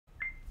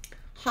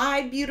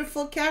Hi,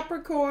 beautiful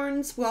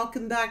Capricorns.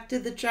 Welcome back to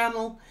the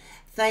channel.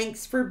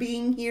 Thanks for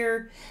being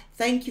here.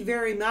 Thank you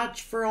very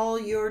much for all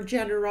your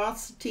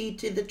generosity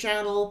to the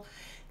channel.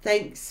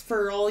 Thanks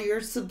for all your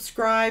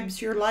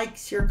subscribes, your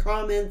likes, your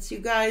comments. You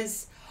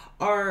guys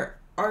are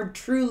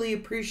truly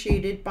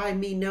appreciated by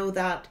me, know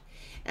that.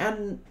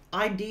 And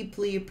I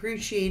deeply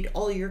appreciate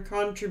all your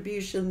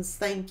contributions.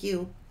 Thank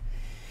you.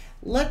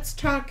 Let's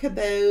talk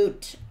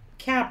about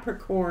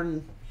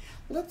Capricorn.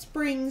 Let's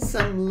bring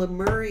some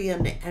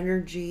Lemurian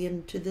energy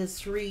into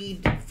this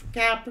read for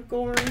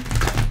Capricorn.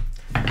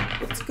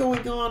 What's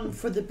going on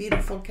for the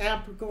beautiful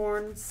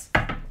Capricorns?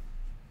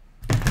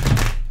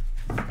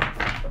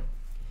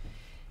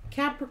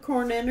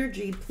 Capricorn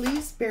energy,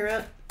 please,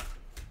 Spirit.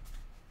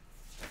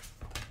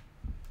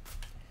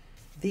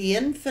 The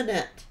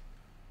infinite.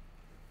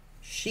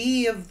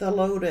 She of the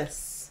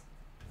lotus.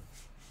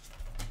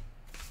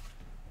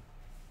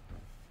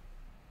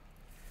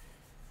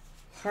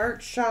 Heart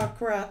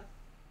chakra.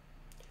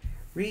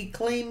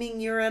 Reclaiming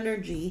your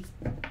energy.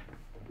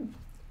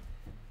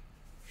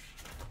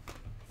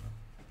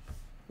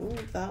 Oh,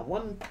 that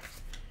one.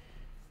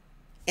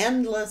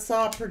 Endless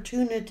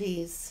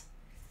opportunities.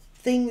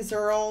 Things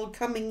are all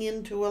coming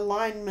into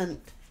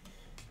alignment.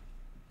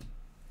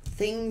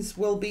 Things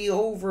will be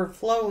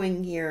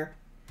overflowing here.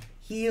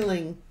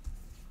 Healing.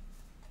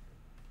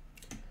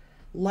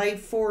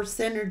 Life force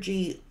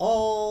energy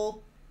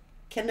all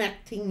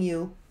connecting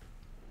you.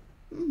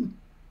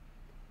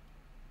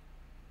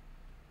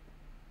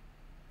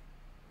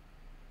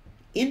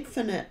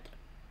 Infinite,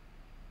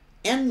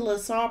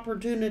 endless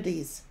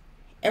opportunities.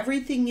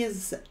 Everything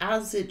is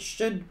as it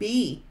should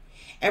be.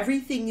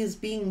 Everything is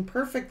being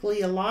perfectly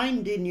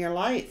aligned in your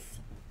life.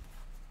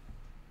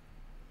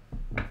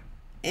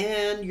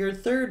 And your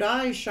third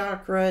eye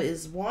chakra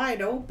is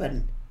wide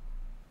open.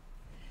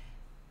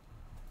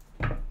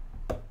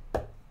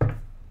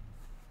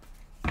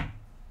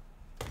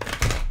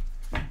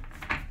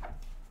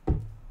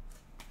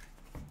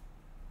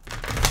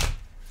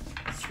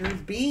 You're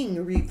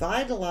being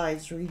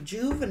revitalized,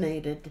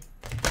 rejuvenated.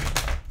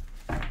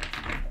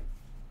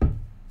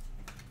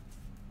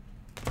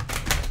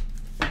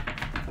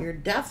 You're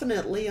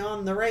definitely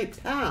on the right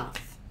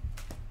path.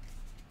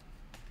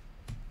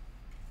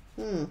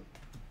 Here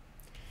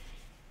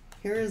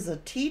is a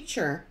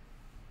teacher.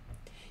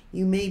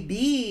 You may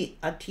be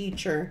a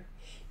teacher.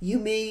 You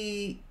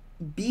may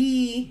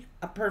be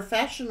a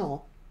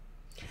professional.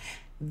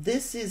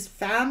 This is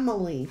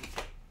family.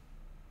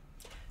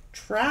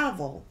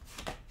 Travel.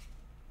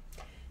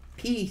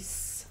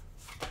 Peace,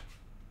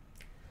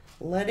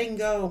 letting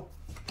go,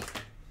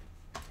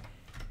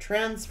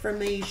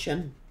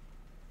 transformation.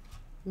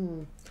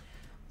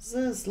 This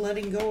is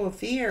letting go of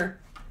fear,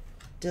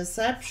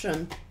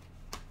 deception.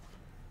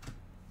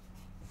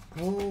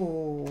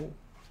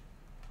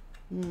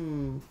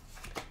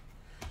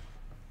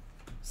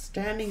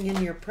 Standing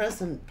in your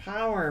present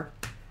power,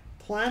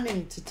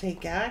 planning to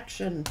take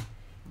action,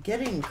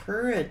 getting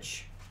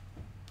courage.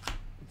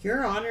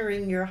 You're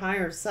honoring your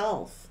higher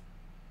self.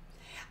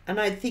 And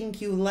I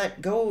think you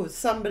let go of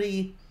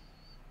somebody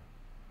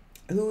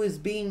who is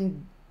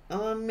being,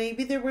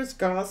 maybe there was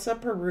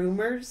gossip or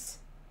rumors,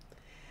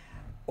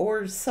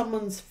 or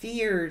someone's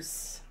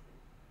fears.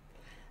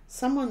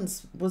 Someone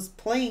was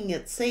playing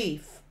it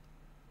safe.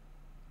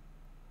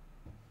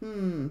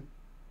 Here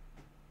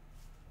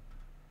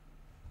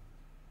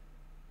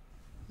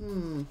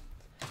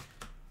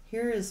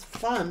is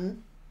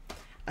fun,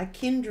 a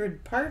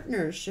kindred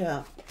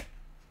partnership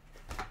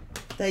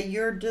that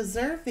you're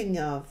deserving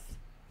of.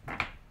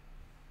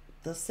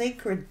 The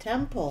sacred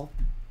temple.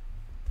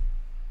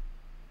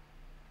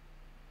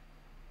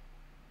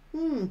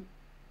 Well,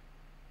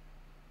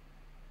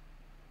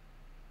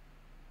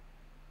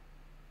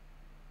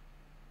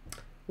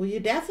 you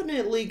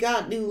definitely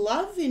got new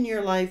love in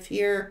your life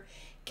here,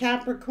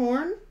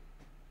 Capricorn.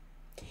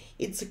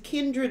 It's a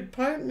kindred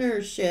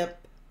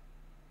partnership.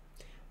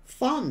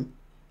 Fun.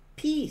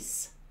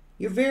 Peace.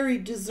 You're very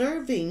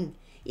deserving.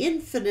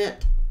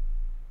 Infinite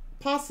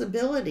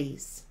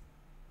possibilities.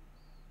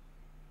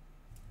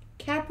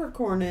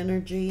 Capricorn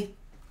energy.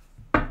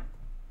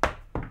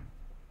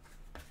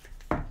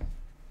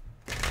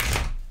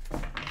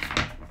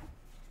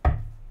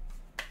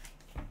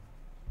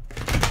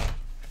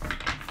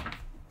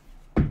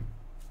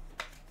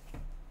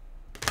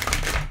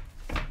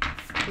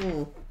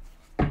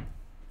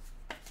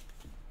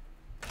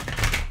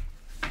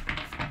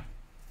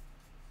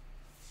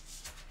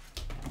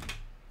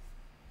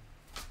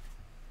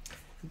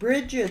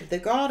 Bridget, the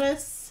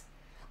goddess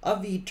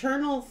of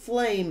eternal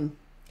flame.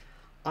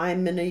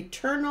 I'm an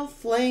eternal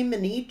flame,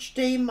 and each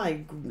day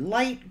my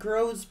light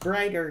grows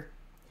brighter.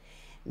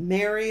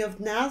 Mary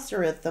of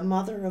Nazareth, the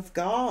Mother of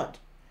God.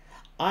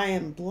 I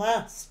am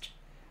blessed.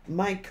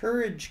 My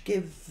courage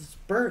gives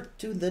birth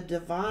to the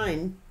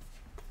divine.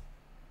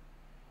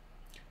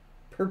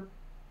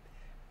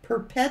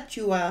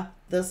 Perpetua,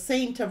 the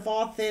saint of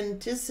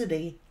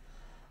authenticity.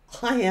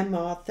 I am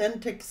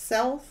authentic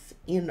self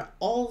in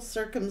all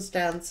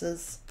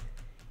circumstances.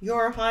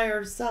 Your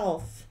higher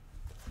self.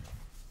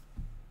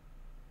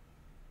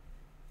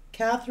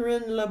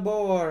 Catherine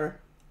Laborde,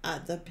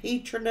 the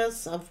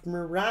patroness of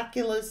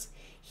miraculous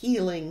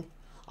healing.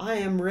 I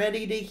am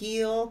ready to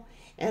heal,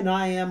 and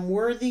I am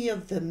worthy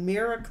of the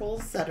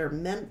miracles that are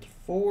meant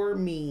for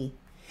me.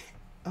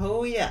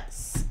 Oh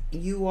yes,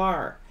 you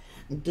are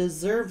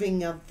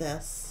deserving of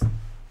this.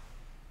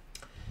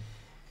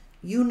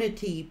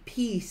 Unity,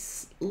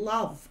 peace,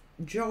 love,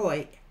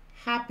 joy,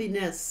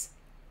 happiness.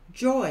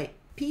 Joy,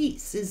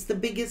 peace is the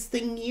biggest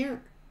thing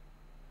here.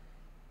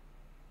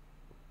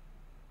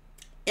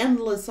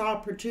 Endless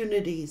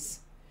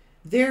opportunities,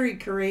 very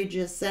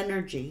courageous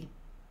energy.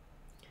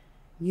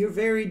 You're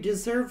very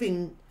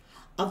deserving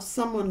of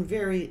someone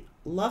very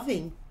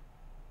loving.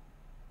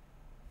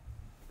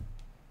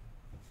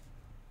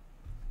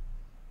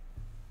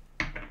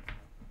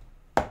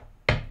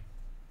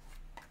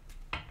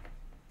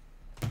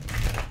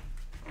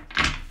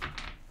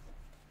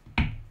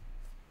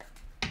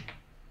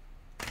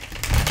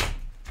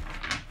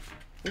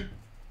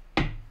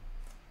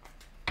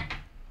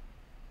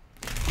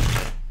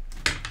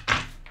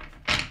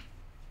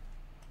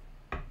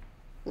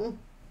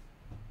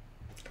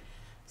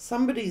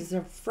 Somebody's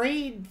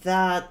afraid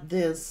that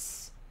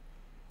this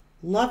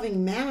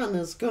loving man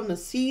is going to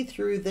see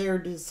through their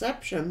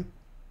deception.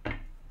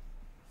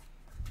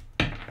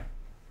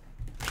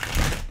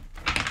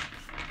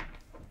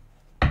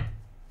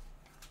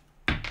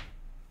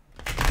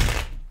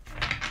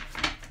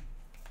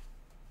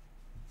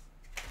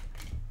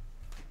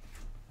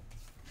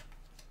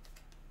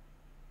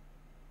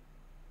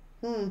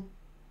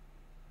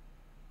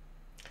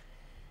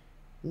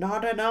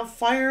 Not enough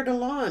fire to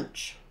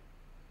launch.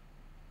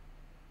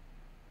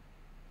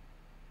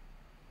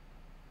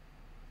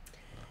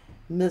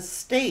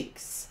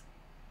 Mistakes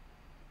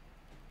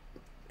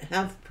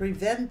have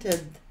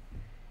prevented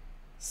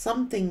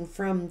something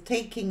from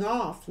taking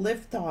off,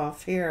 lift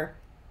off here.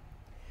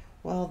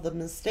 Well, the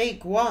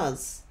mistake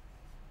was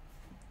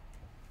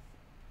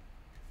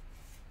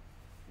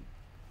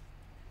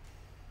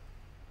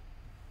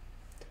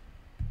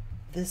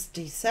this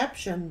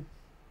deception.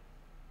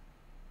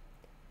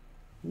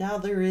 Now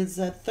there is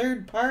a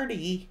third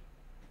party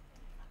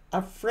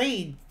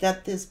afraid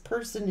that this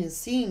person is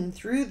seeing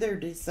through their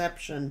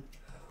deception.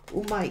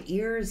 Oh, my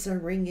ears are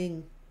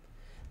ringing.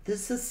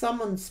 This is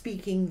someone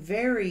speaking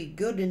very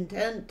good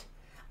intent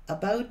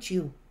about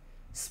you,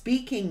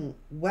 speaking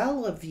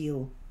well of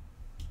you.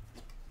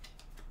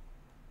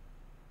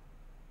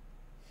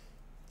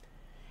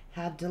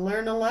 Had to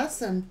learn a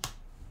lesson.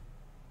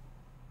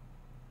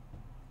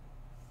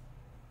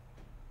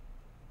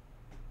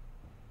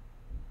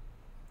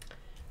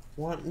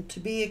 Wanting to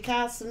be a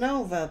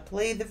Casanova,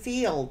 play the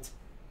field.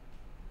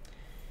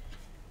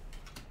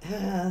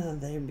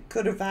 They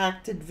could have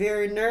acted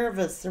very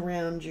nervous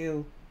around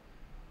you.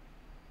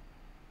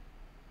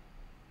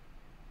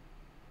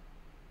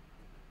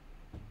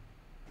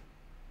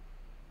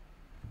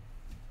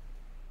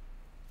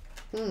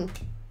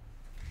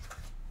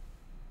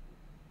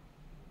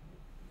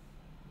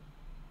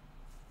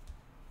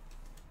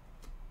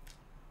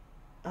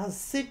 A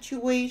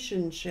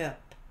situationship.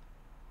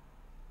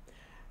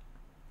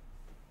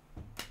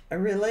 A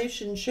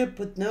relationship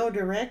with no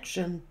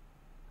direction.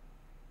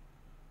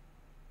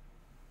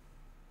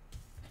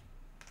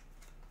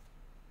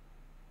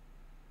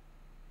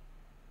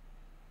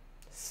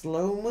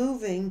 Slow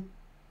moving.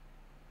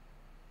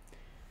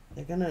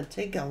 They're gonna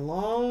take a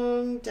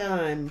long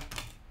time.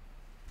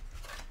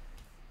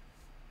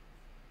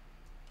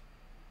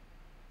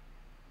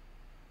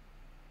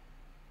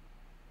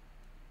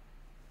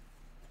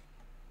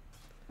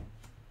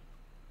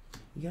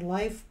 Your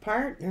life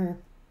partner.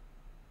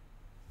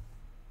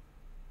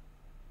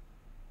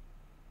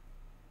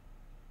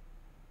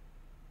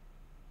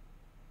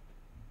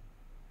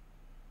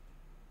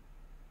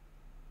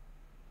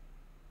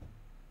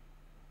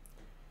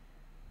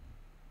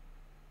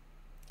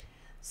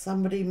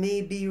 Somebody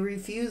may be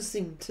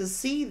refusing to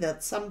see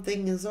that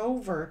something is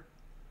over.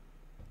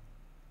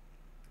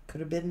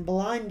 Could have been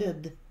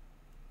blinded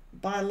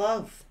by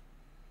love.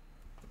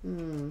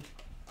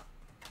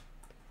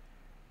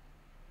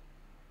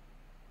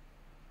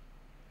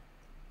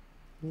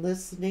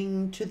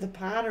 Listening to the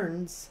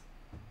patterns.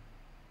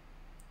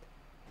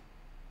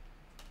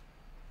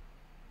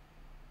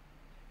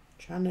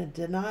 Trying to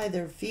deny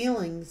their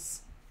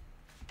feelings.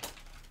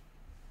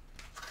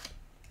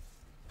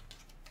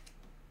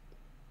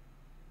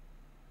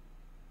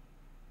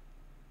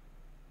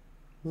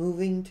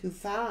 Moving too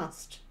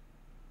fast.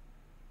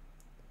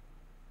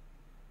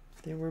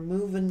 They were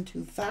moving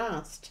too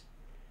fast.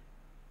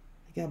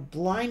 They got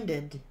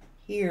blinded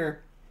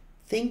here,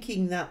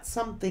 thinking that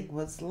something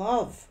was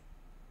love.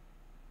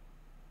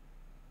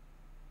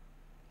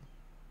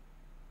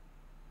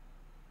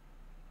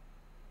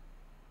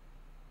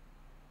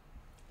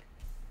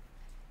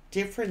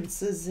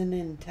 Differences in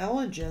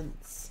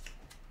intelligence.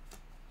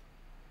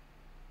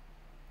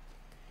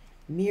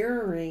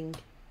 Mirroring.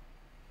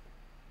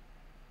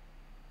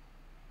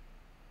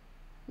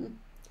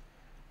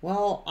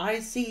 Well,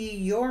 I see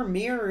you're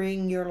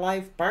mirroring your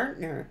life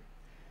partner.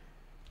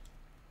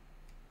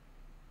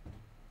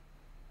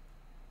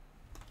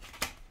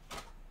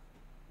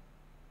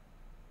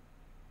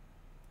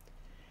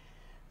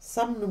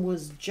 Someone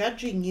was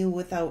judging you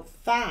without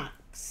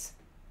facts.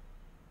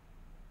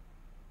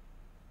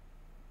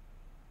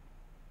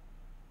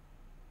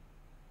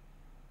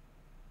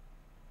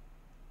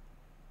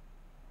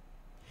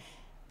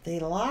 They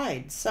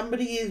lied.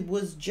 Somebody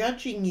was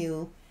judging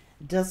you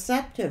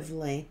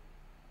deceptively.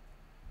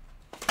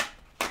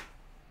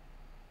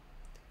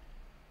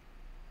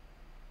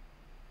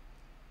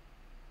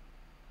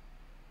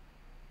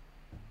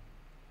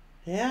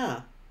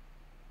 Yeah.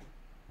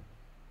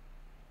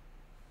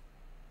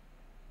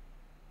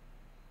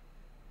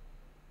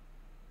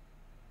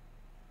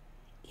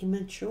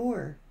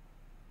 Immature.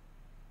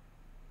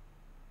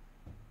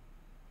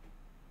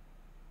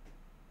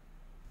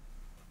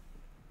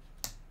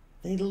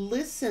 They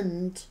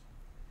listened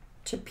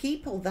to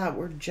people that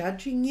were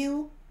judging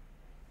you.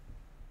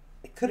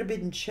 It could have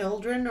been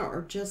children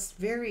or just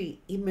very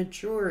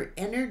immature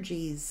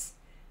energies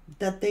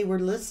that they were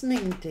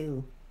listening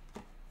to.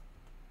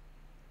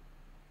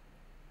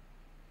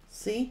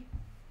 See?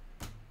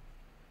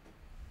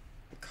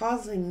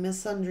 Causing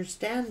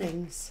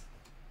misunderstandings.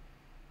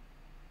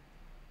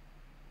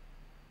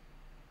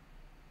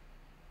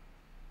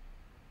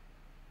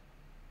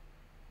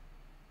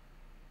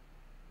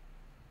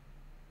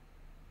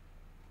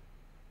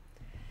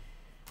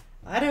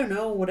 I don't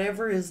know,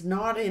 whatever is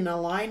not in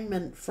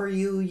alignment for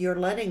you, you're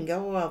letting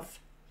go of.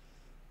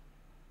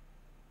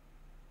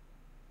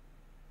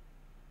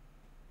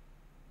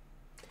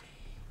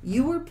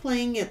 You were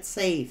playing it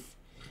safe.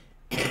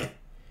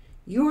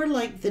 You were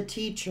like the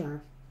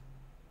teacher.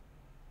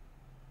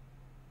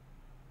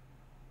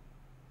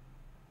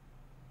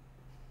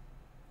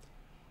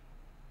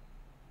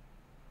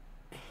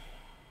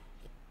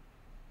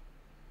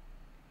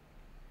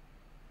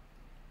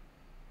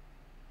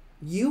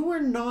 You were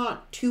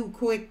not too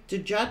quick to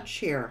judge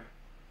here.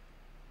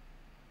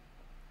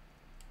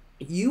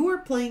 You were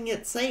playing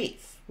it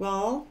safe.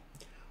 Well,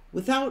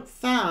 without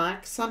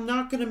facts, I'm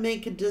not going to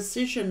make a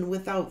decision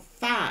without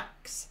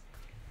facts.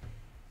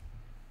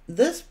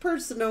 This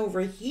person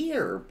over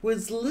here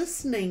was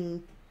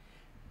listening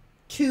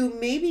to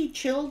maybe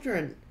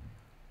children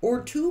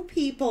or two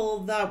people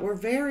that were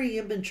very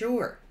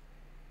immature.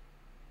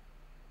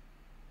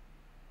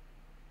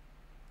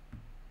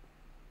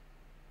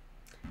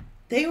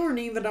 They weren't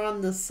even on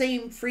the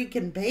same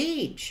freaking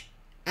page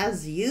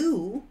as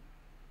you.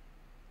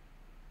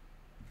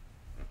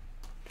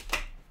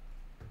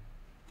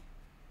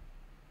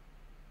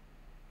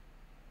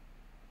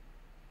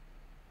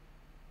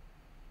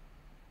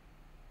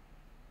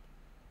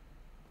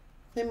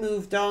 They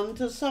moved on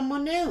to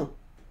someone new.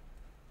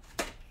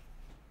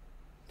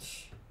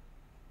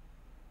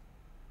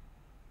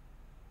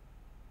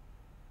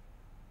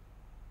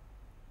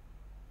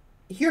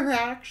 Your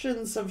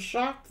actions have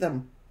shocked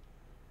them.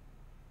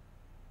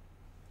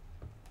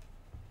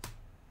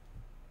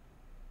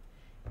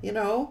 You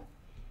know,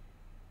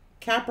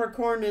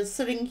 Capricorn is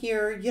sitting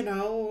here, you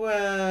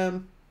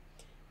know,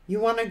 you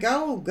want to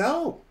go,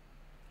 go.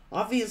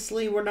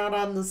 Obviously, we're not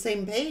on the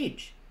same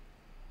page.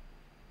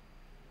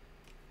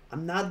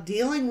 I'm not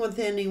dealing with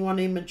anyone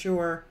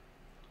immature.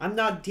 I'm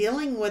not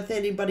dealing with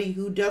anybody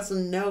who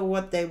doesn't know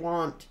what they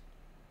want.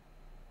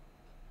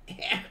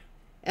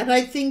 And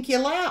I think you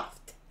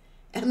laughed.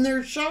 And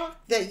they're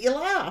shocked that you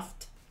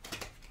laughed.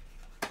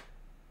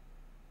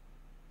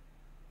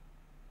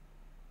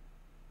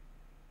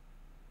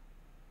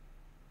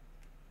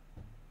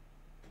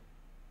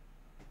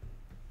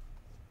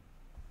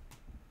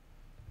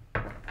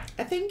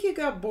 I think you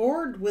got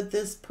bored with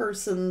this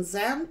person's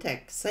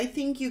antics. I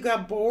think you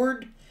got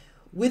bored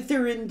with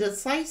their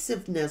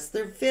indecisiveness,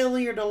 their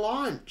failure to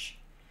launch.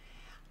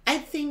 I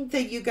think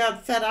that you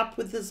got fed up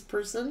with this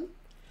person.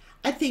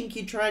 I think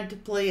you tried to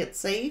play it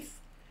safe.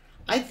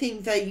 I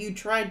think that you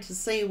tried to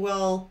say,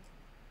 well,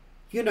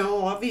 you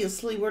know,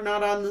 obviously we're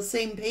not on the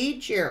same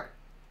page here.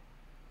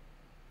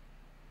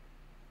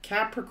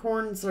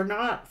 Capricorns are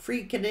not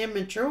freaking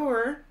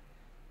immature.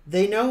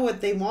 They know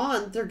what they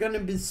want. They're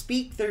going to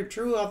speak their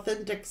true,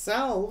 authentic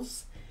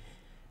selves.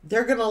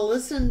 They're going to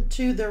listen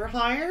to their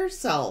higher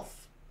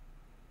self.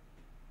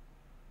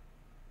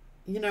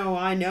 You know,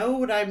 I know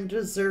what I'm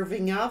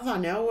deserving of. I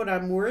know what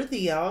I'm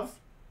worthy of.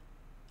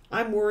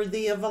 I'm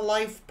worthy of a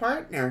life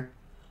partner.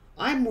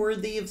 I'm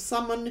worthy of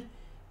someone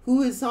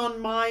who is on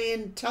my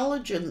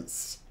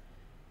intelligence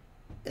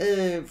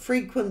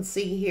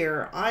frequency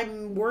here.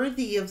 I'm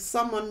worthy of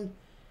someone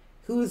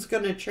who is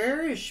going to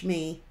cherish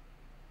me,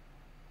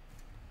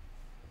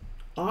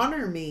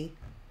 honor me,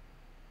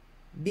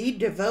 be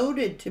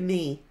devoted to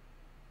me.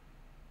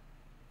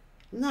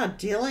 I'm not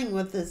dealing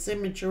with this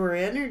immature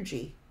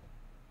energy.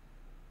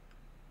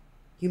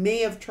 You may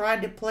have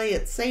tried to play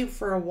it safe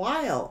for a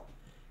while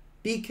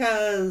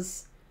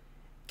because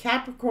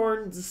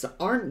Capricorns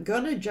aren't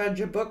going to judge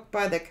a book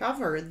by the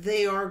cover.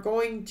 They are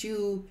going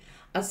to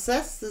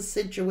assess the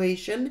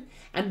situation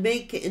and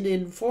make an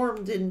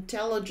informed,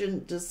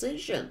 intelligent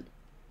decision.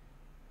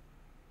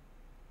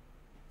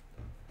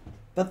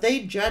 But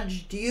they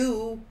judged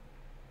you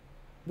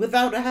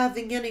without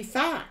having any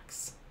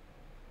facts.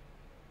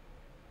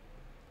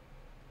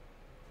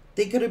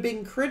 They could have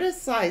been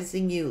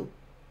criticizing you,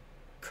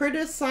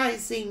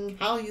 criticizing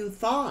how you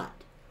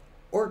thought,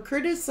 or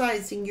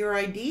criticizing your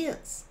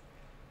ideas.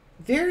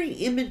 Very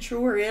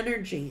immature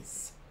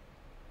energies.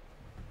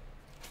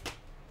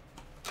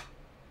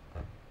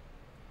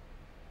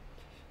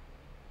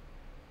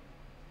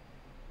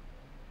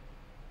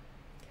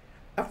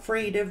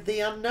 Afraid of the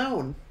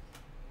unknown.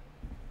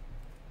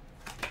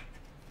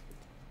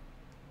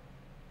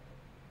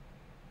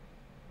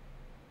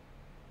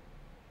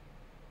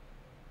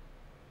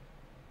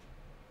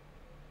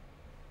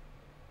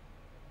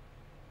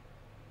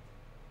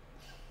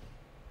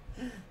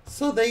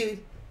 So they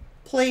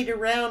played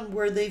around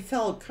where they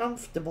felt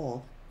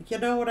comfortable. You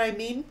know what I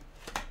mean?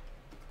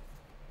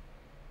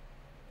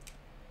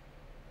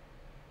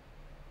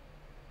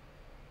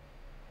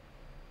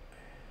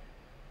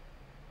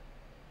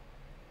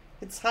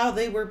 It's how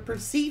they were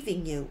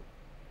perceiving you.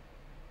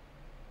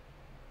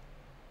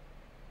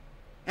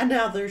 And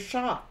now they're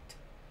shocked.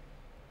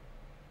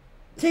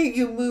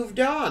 You moved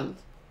on.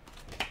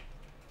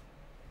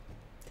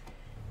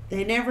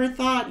 They never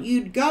thought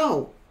you'd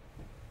go.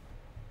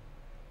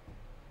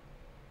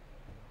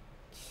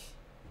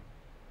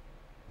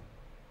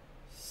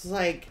 It's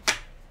like,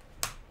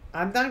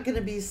 I'm not going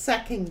to be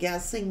second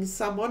guessing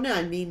someone.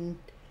 I mean,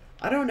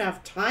 I don't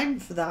have time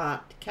for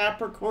that.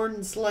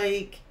 Capricorn's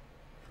like,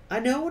 I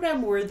know what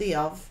I'm worthy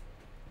of.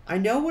 I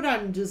know what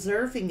I'm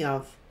deserving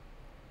of.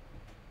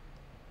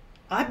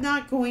 I'm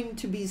not going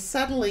to be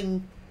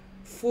settling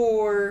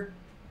for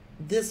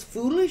this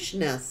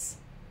foolishness.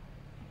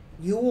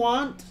 You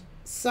want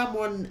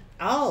someone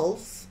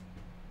else,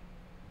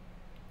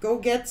 go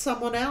get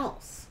someone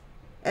else.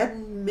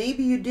 And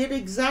maybe you did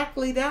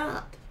exactly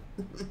that.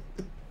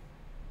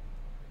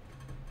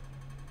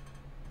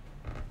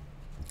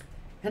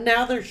 And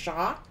now they're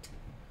shocked.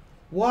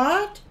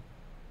 What?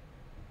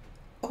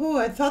 Oh,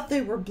 I thought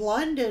they were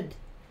blinded.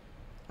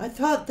 I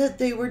thought that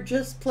they were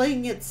just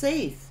playing it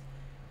safe.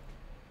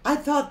 I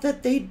thought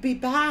that they'd be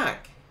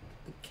back.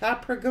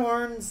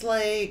 Capricorn's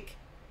like,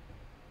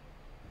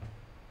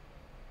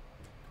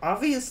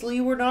 obviously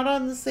we're not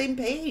on the same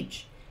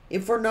page.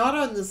 If we're not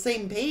on the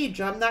same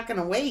page, I'm not going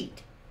to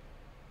wait.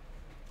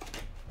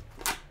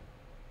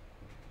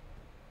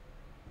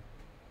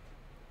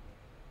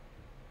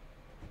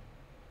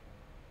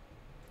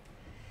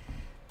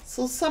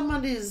 So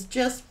someone is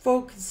just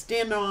focused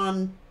in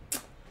on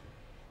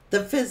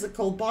the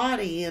physical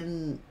body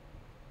and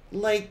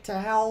like to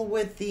hell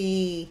with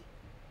the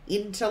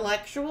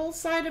intellectual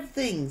side of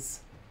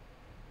things.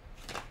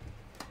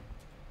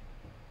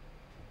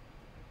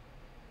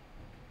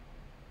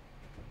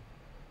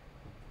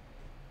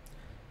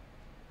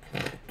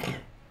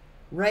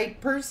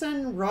 Right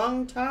person,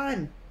 wrong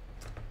time.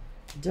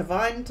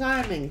 Divine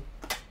timing.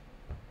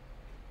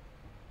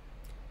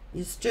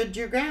 You stood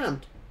your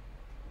ground.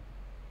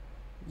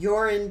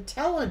 Your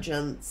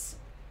intelligence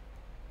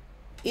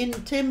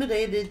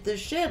intimidated the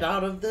shit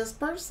out of this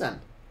person.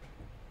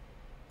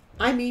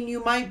 I mean,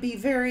 you might be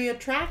very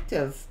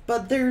attractive,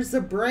 but there's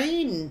a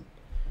brain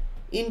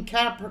in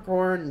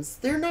Capricorns.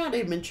 They're not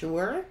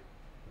immature.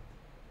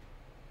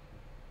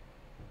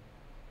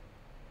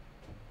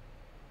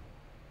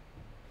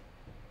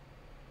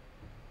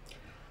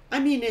 I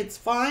mean, it's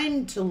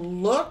fine to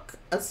look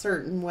a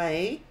certain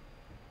way.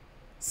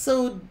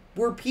 So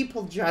were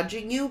people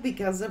judging you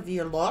because of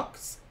your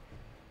looks?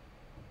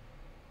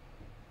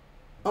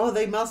 Oh,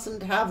 they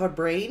mustn't have a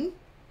brain?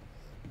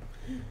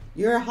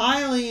 You're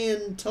highly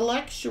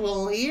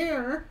intellectual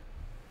here.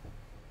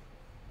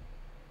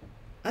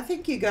 I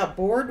think you got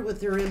bored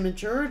with your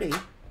immaturity.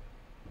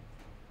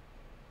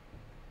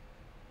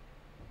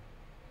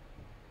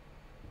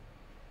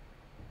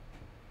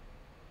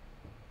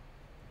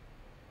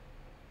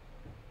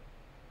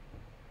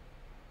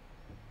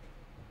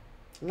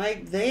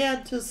 Like they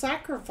had to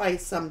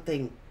sacrifice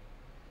something,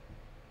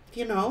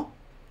 you know?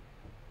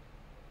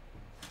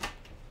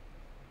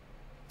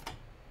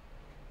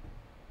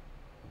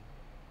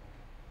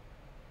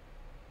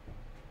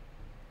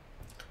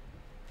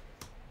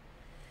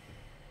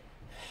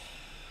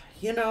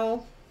 You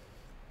know,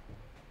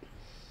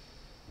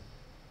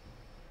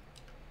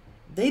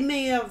 they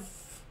may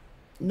have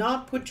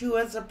not put you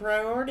as a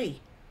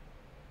priority.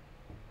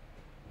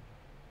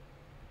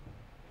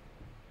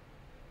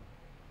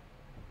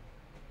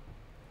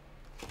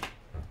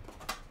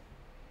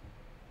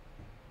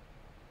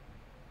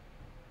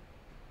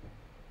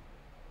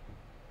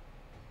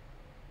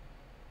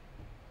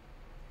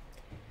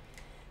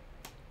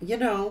 You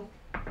know,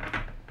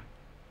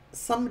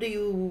 somebody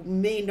who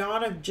may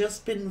not have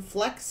just been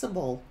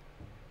flexible.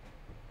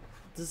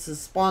 This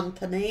is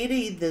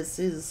spontaneity. This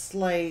is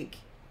like,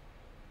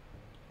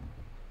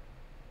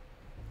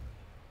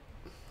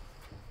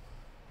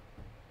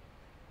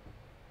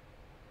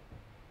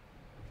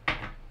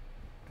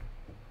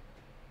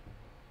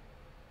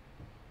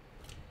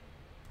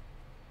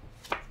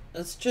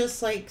 it's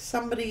just like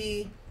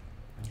somebody,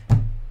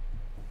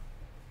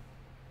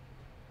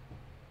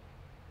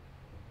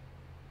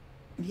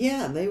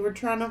 yeah, they were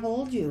trying to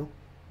hold you.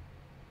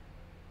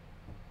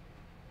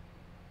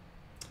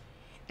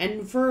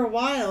 And for a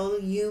while,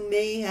 you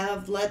may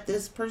have let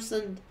this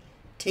person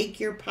take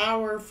your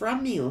power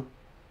from you.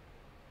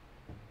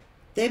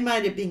 They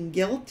might have been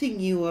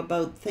guilting you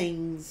about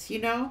things, you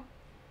know?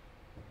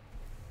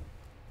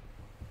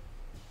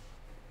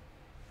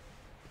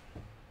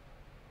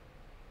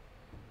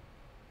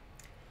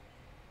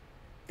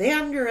 They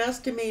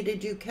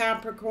underestimated you,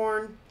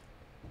 Capricorn.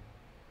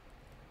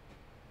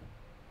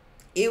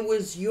 It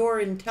was your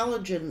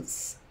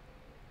intelligence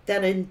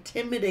that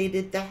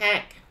intimidated the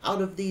heck out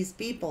of these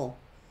people.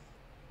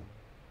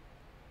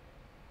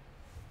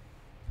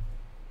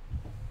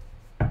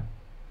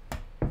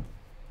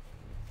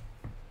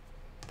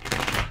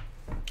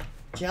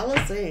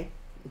 Jealousy.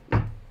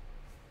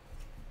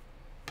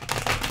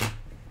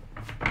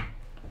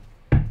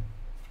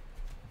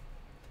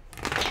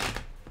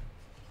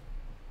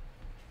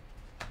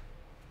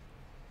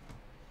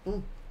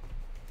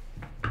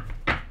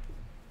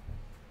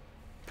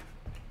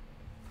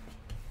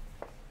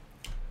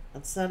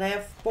 That's that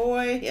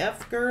F-boy,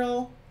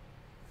 F-girl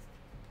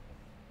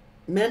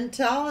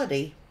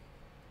mentality.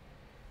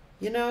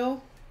 You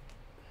know?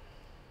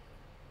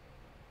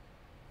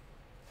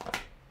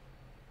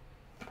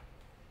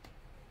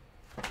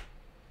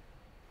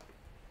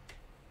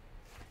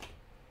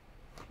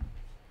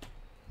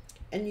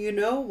 And you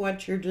know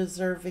what you're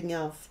deserving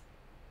of.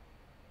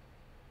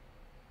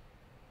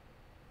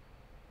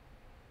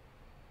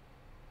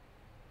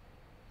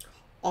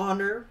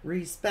 Honor,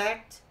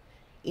 respect,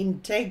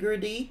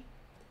 integrity,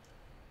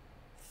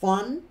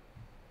 fun,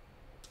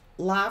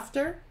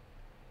 laughter,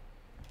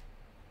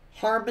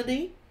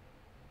 harmony,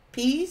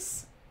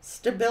 peace,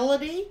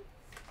 stability.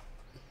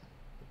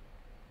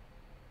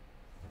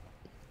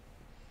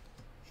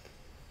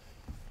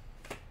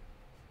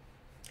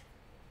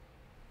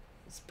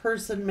 This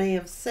person may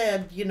have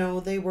said, you know,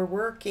 they were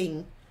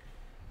working,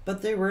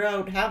 but they were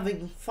out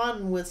having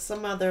fun with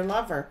some other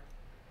lover.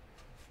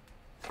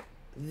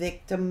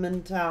 Victim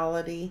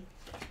mentality.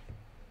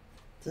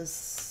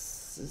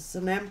 This is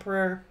an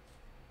emperor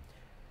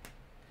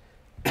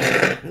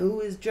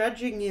who is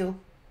judging you.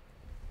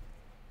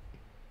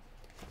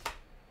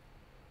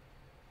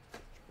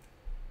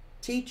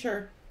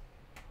 Teacher,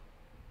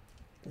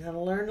 you gotta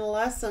learn a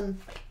lesson.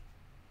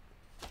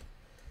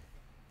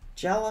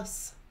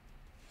 Jealous.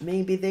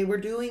 Maybe they were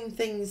doing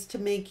things to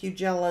make you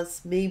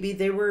jealous. Maybe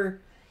they were,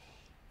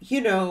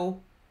 you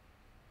know,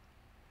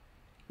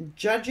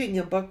 judging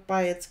a book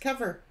by its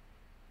cover.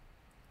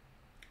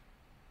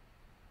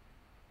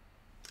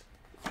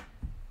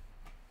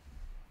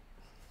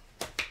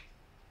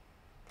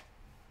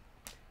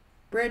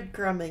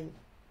 Breadcrumbing.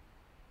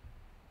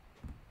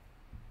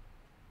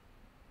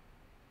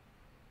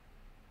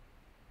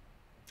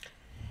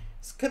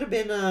 This could have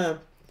been a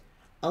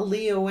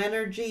Leo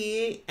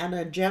energy and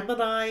a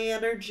Gemini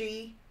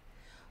energy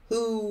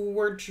who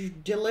were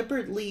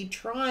deliberately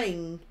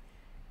trying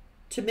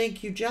to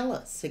make you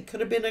jealous. It could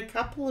have been a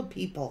couple of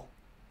people.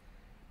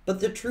 But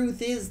the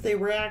truth is they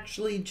were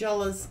actually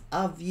jealous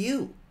of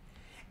you.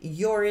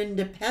 Your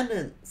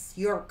independence,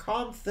 your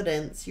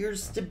confidence, your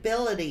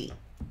stability,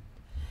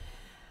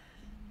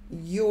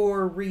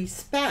 your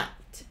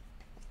respect,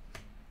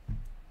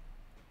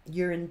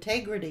 your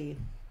integrity.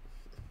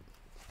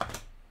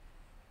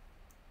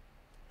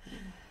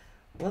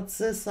 What's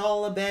this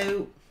all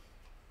about?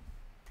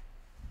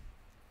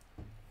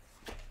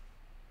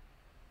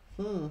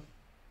 You're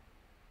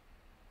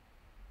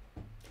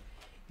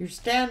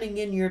standing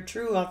in your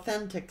true,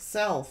 authentic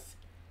self.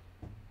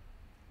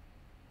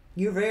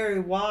 You're very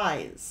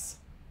wise.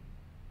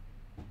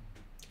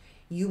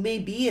 You may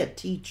be a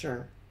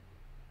teacher.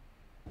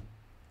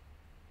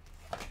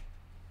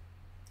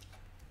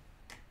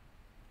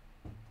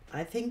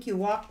 I think you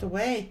walked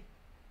away.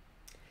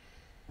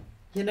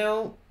 You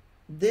know,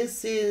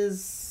 this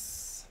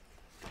is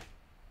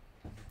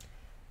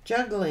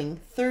juggling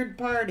third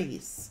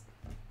parties,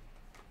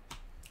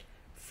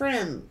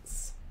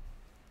 friends,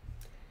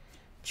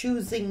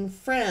 choosing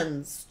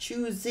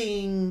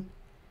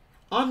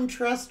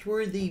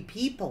untrustworthy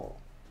people.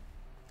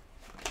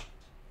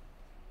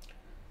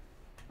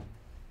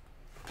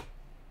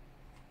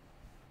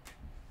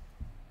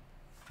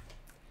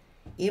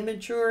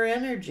 Immature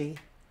energy.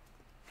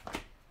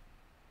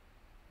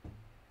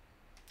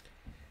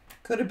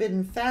 Could have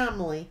been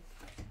family.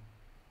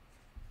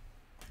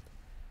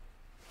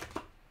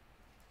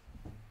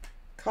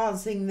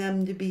 Causing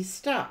them to be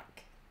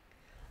stuck.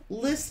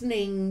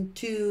 Listening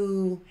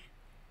to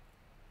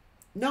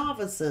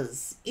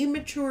novices,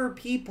 immature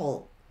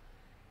people.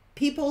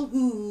 People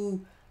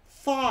who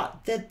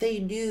thought that they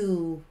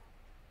knew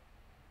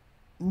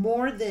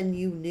more than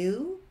you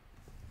knew.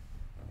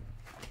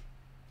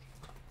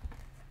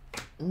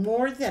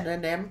 More than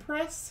an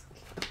empress?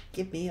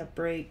 Give me a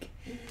break.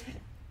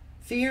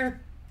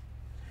 Fear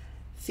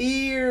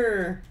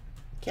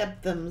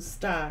kept them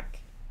stuck.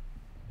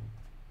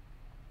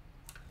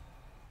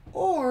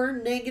 Or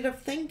negative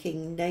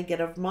thinking,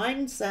 negative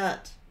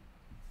mindset.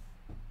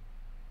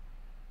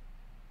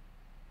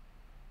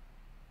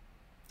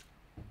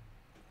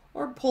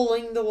 Or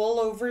pulling the wool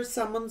over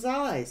someone's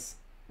eyes.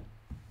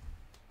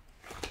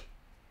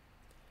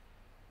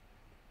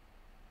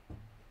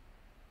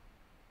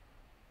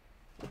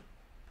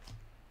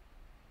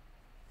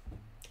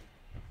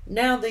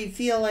 Now they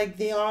feel like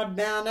the odd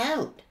man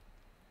out,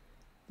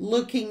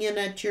 looking in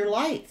at your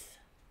life.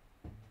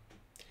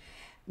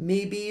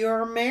 Maybe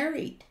you're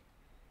married.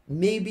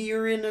 Maybe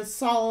you're in a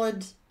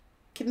solid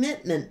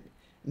commitment.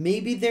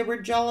 Maybe they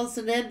were jealous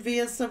and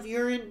envious of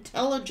your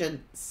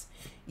intelligence,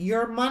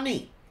 your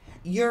money,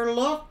 your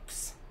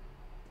looks.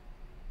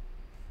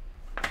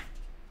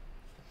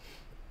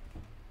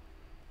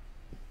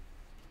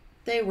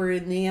 They were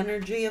in the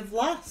energy of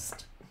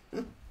lust,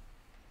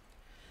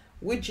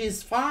 which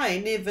is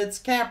fine if it's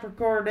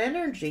Capricorn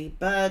energy,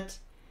 but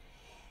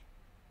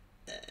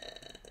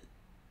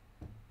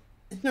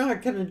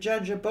not going to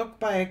judge a book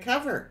by a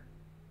cover.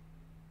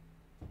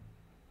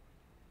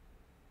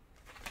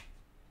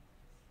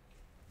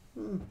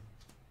 What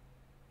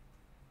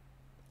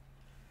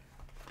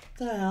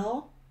the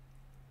hell?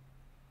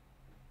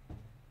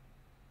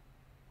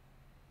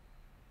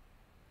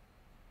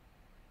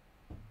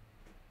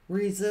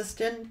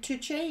 Resistant to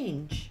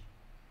change.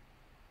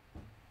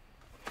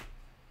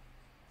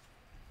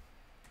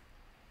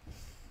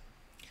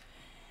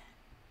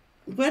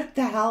 What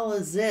the hell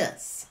is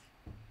this?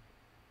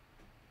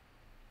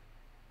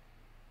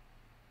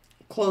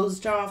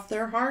 Closed off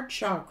their heart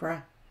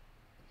chakra.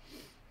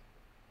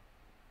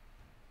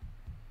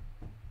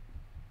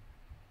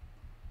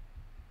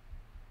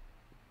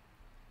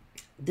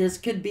 This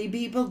could be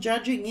people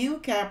judging you,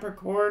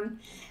 Capricorn,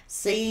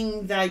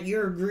 saying that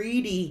you're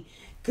greedy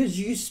because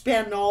you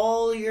spend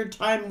all your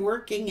time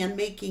working and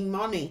making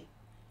money.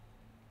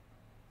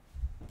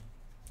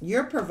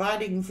 You're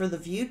providing for the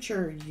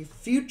future, your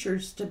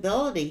future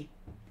stability.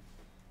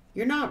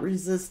 You're not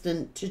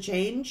resistant to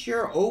change.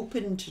 You're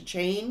open to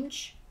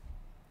change.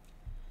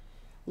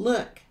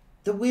 Look,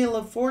 the Wheel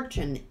of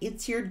Fortune,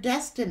 it's your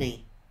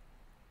destiny.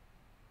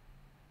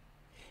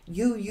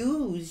 You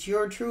use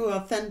your true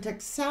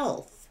authentic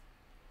self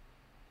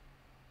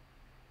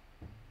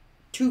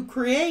to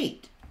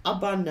create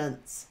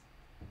abundance.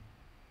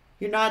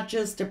 You're not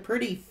just a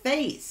pretty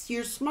face.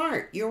 You're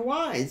smart, you're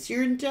wise,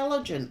 you're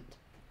intelligent.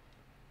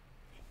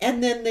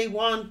 And then they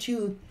want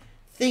to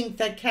think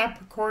that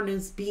Capricorn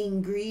is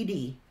being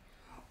greedy,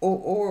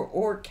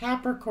 or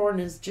Capricorn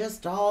is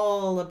just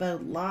all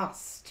about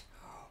lust,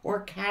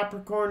 or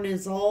Capricorn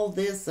is all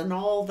this and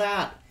all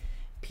that.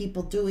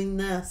 People doing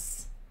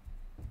this.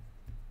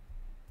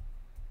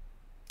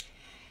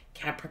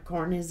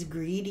 Capricorn is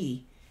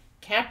greedy.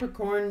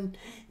 Capricorn,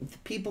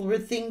 people were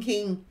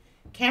thinking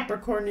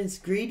Capricorn is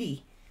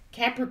greedy.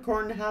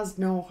 Capricorn has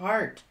no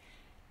heart.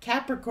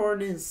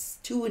 Capricorn is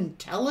too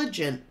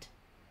intelligent.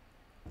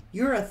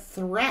 You're a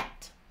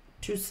threat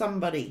to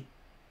somebody.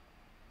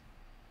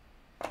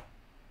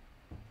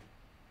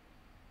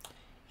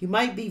 You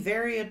might be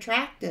very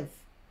attractive.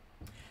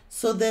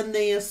 So then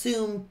they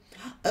assume,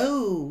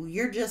 oh,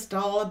 you're just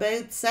all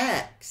about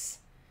sex.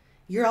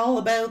 You're all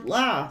about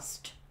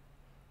lust.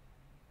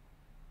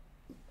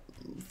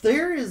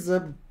 There is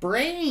a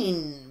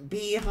brain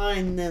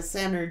behind this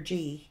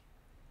energy.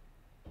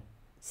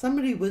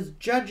 Somebody was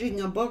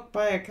judging a book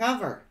by a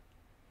cover.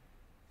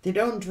 They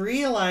don't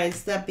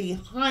realize that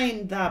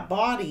behind that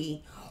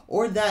body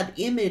or that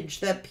image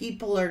that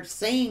people are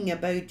saying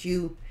about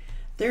you,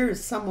 there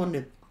is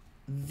someone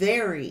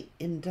very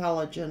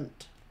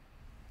intelligent.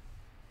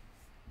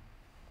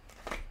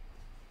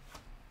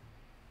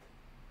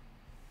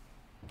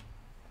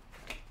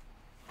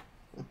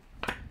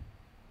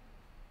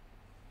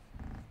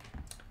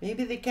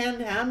 Maybe they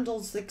can't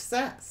handle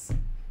success.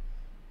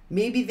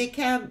 Maybe they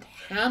can't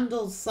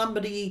handle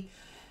somebody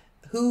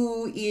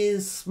who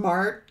is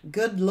smart,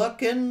 good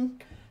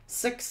looking,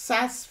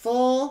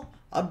 successful,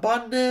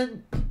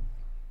 abundant,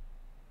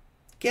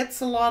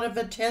 gets a lot of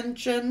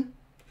attention.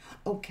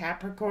 Oh,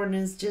 Capricorn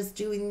is just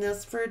doing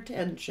this for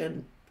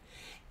attention.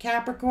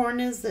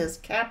 Capricorn is this,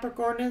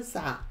 Capricorn is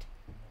that.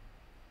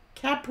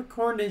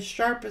 Capricorn is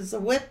sharp as a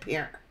whip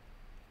here.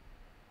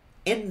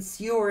 And it's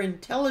your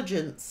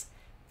intelligence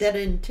that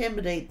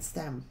intimidates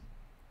them.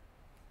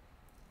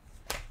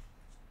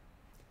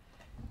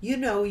 You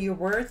know your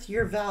worth,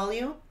 your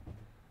value.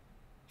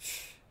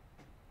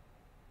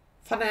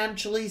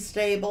 Financially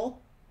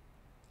stable.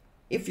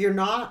 If you're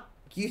not,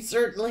 you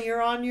certainly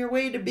are on your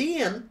way to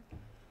being.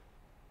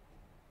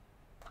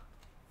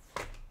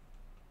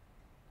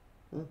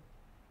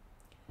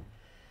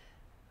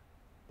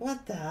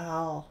 What the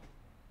hell?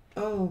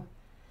 Oh,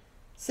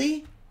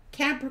 see?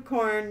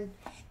 Capricorn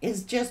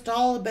is just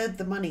all about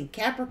the money.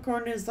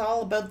 Capricorn is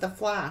all about the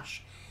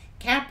flash.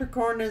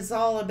 Capricorn is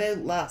all about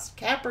lust.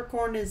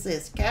 Capricorn is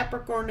this.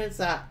 Capricorn is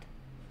that.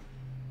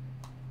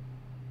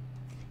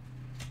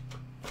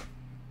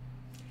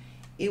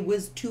 It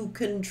was to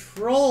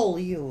control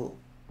you.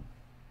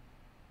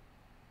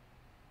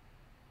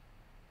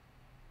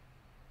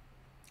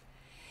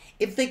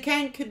 If they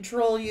can't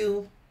control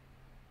you,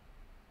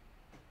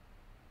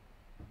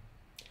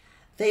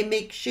 they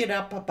make shit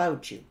up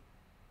about you.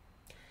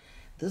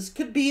 This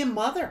could be a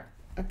mother,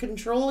 a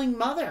controlling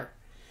mother.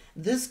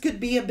 This could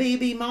be a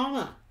baby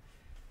mama.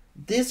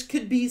 This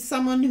could be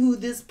someone who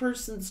this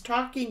person's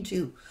talking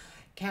to.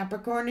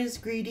 Capricorn is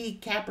greedy.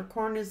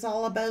 Capricorn is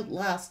all about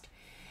lust.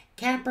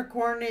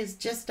 Capricorn is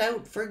just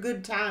out for a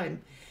good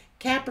time.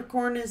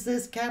 Capricorn is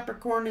this,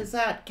 Capricorn is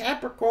that.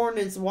 Capricorn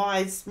is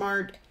wise,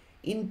 smart,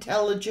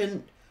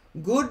 intelligent,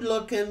 good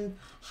looking,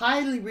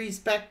 highly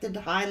respected,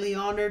 highly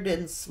honored,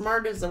 and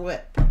smart as a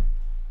whip.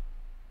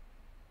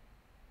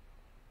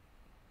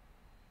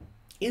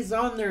 Is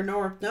on their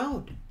north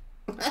node.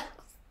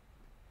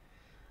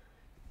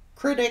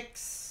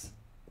 Critics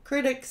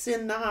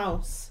in the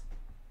house.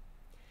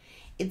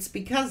 It's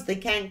because they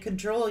can't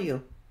control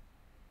you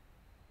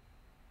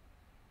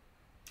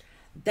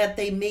that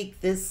they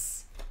make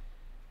this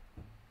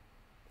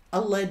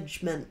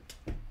allegement.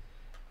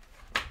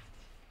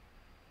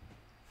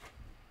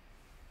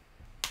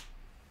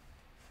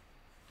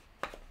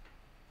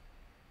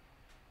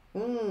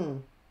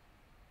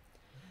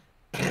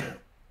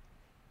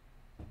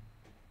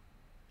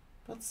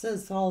 What's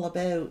this all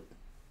about?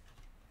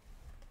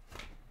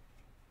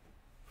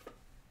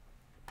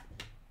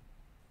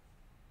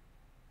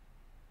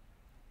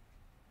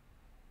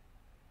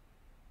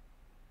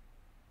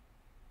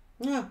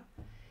 Yeah.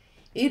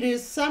 It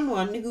is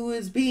someone who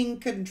is being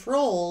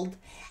controlled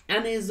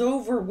and is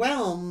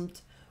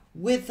overwhelmed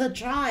with a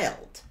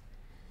child.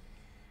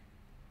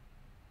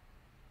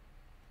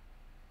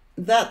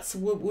 That's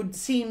what would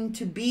seem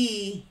to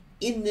be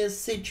in this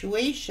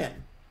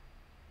situation.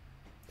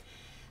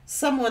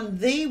 Someone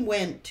they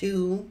went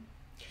to,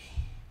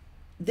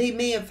 they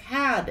may have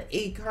had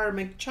a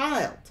karmic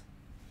child,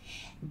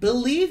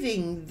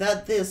 believing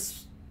that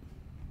this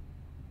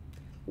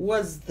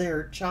was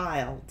their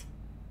child.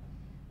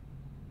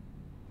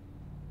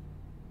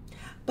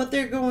 But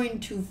they're going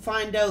to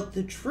find out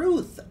the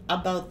truth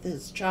about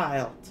this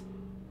child.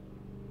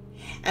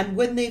 And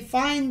when they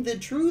find the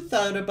truth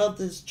out about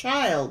this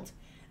child,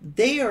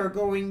 they are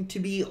going to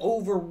be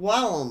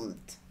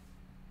overwhelmed.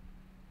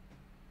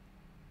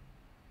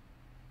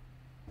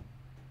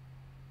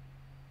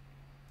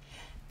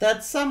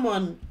 That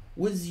someone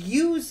was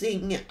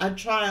using a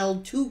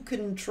child to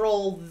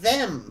control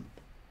them.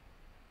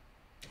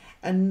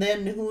 And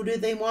then who do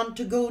they want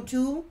to go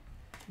to?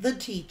 The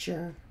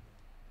teacher.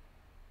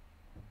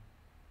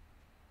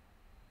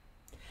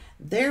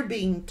 They're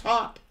being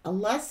taught a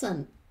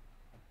lesson.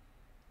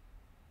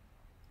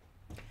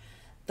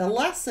 The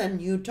lesson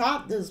you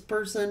taught this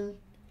person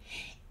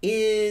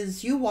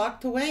is you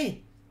walked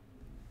away.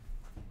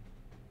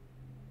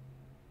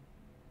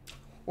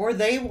 Or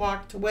they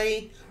walked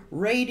away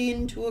right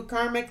into a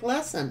karmic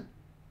lesson.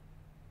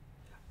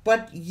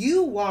 But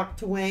you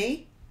walked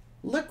away.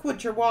 Look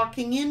what you're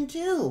walking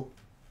into.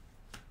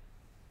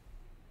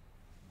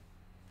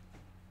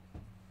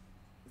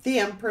 The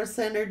Empress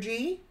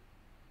energy.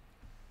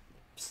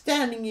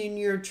 Standing in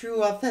your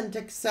true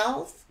authentic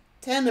self.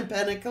 10 of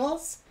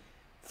Pentacles.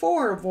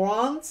 4 of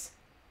Wands.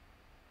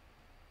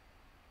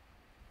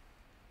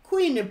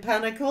 Queen of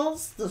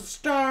Pentacles. The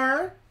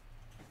Star.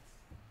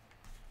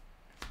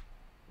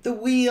 The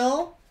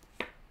Wheel.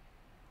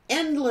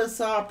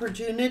 Endless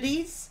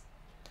opportunities.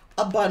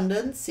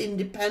 Abundance.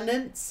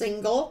 Independent.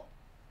 Single.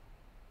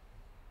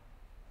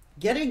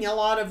 Getting a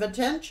lot of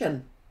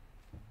attention.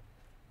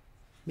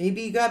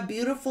 Maybe you got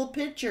beautiful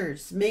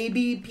pictures.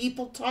 Maybe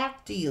people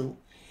talk to you.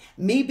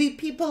 Maybe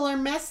people are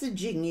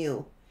messaging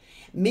you.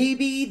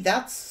 Maybe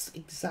that's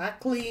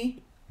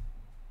exactly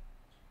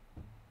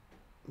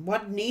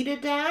what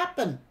needed to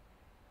happen.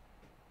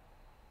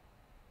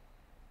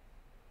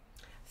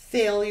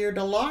 Failure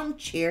to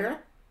launch here.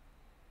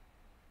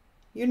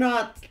 You're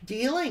not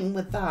dealing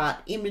with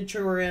that.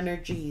 Immature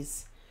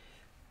energies.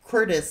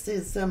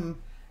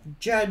 Criticism.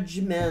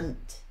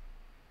 Judgment.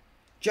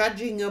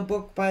 Judging a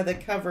book by the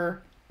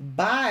cover.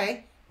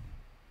 Bye.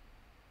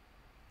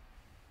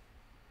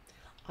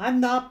 I'm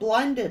not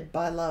blinded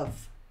by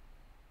love.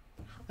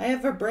 I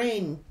have a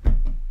brain.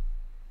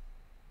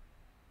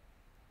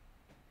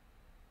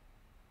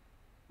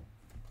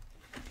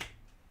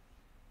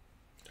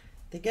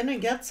 They're gonna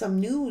get some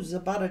news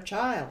about a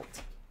child.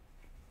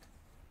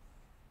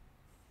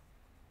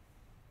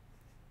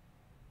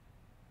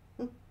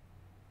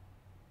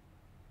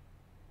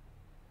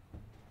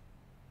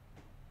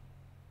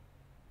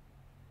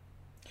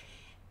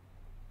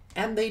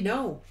 And they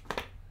know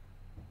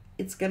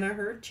it's gonna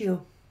hurt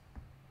you.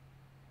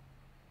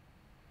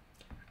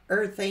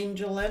 Earth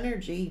angel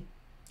energy.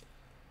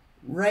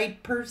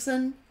 Right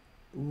person,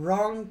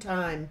 wrong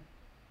time.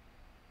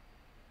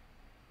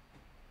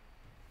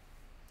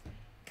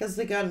 Because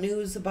they got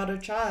news about a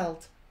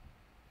child.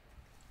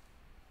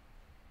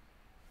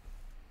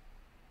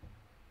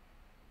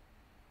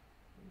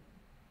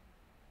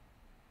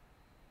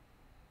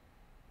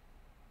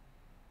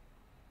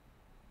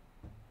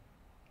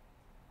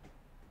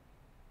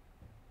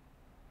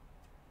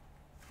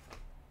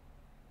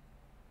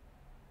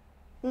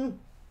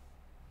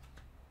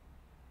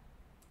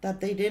 That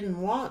they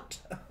didn't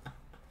want.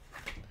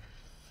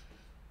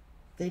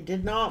 They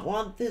did not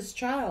want this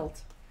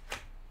child.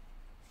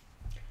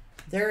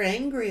 They're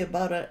angry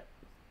about it.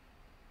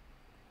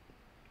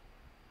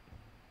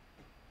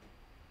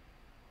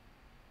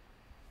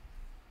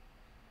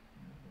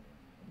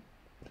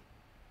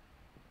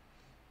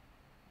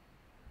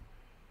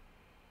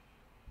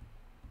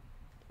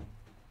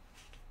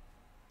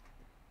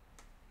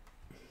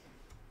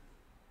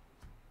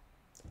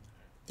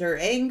 They're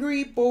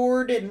angry,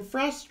 bored, and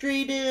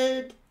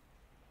frustrated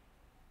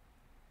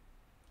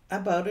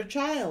about a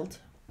child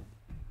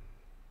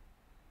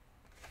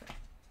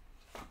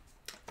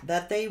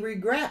that they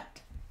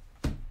regret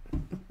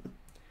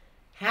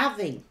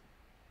having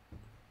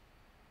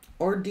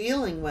or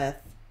dealing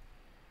with,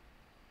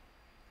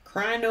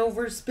 crying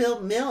over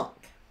spilled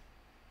milk.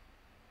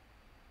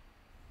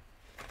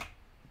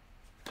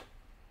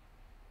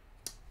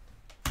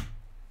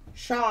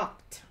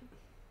 Shocked,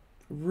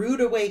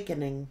 rude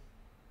awakening.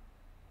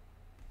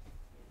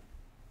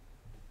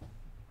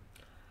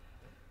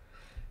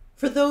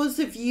 For those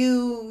of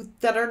you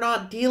that are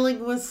not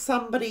dealing with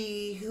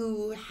somebody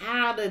who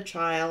had a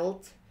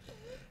child,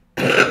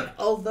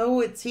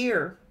 although it's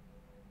here,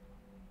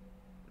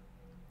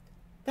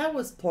 that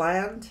was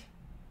planned.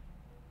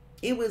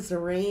 It was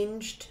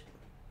arranged.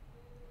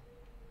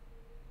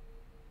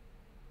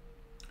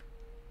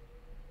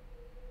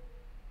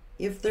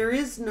 If there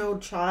is no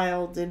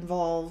child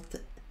involved,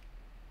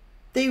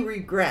 they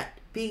regret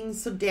being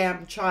so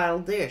damn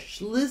childish,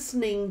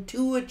 listening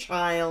to a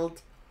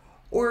child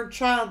or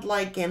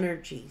childlike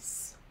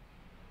energies.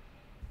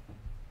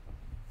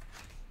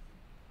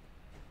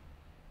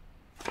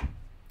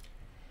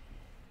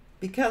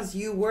 Because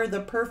you were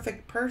the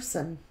perfect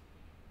person.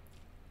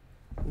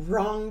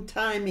 Wrong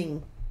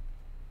timing.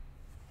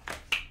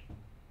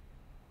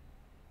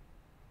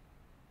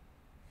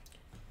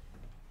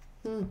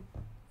 I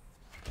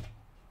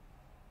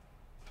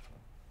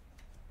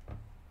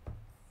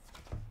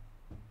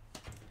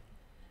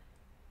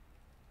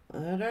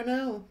don't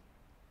know.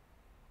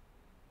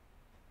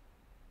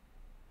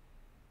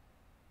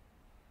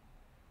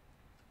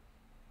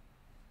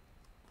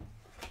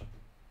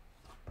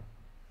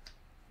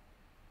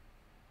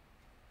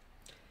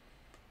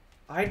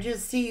 I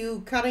just see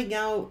you cutting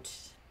out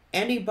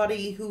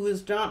anybody who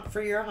is not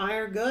for your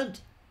higher good.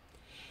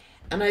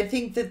 And I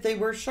think that they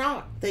were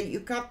shocked that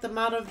you cut them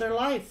out of their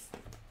life.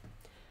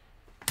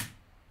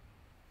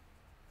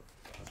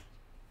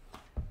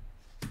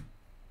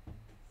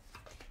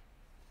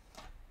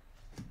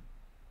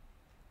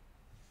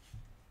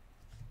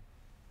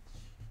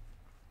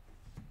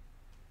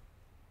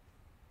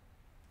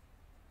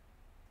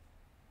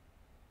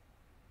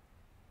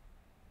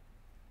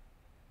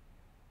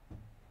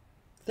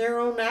 Their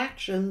own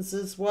actions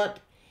is what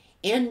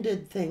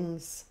ended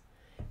things.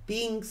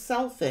 Being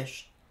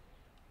selfish.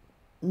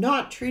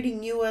 Not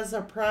treating you as a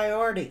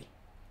priority.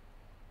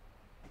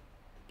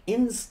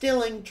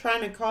 Instilling, trying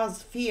to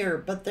cause fear.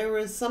 But there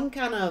was some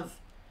kind of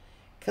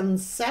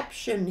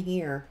conception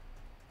here.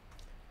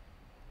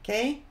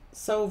 Okay?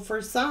 So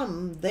for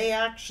some, they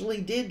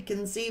actually did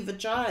conceive a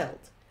child.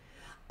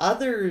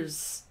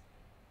 Others,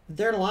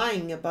 they're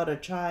lying about a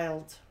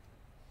child.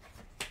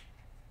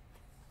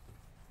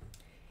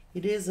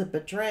 It is a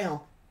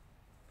betrayal.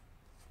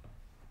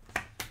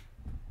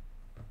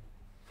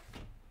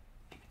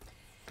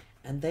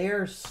 And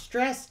they're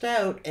stressed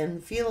out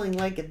and feeling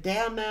like a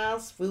damn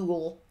ass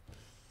fool.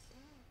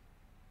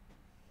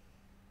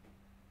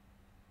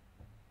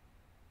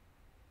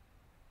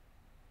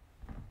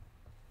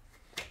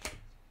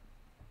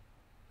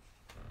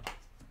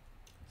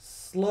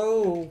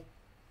 Slow.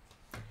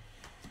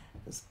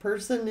 This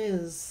person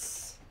is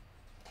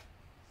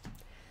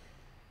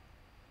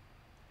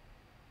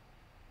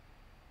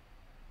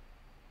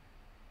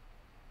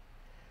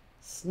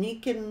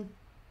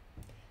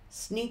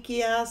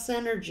sneaky ass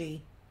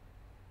energy.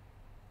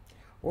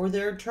 Or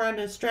they're trying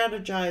to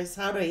strategize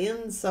how to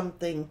end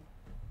something.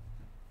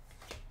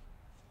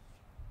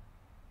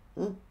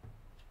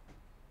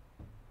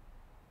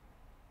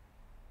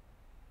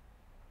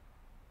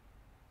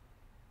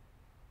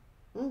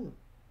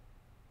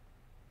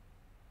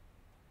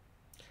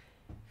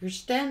 You're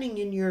standing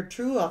in your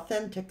true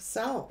authentic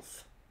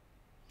self.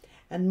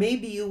 And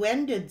maybe you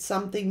ended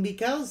something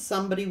because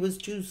somebody was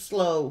too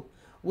slow,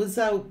 was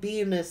out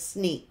being a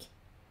sneak.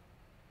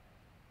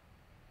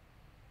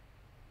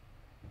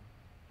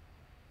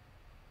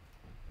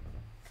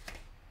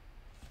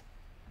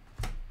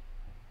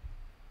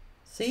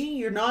 See,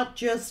 you're not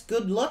just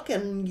good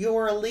looking,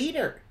 you're a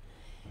leader.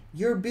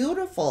 You're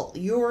beautiful,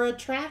 you're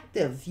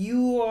attractive,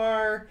 you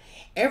are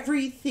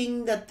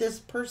everything that this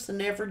person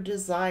ever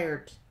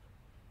desired.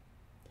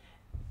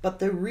 But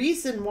the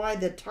reason why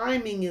the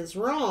timing is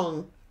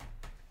wrong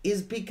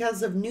is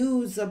because of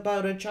news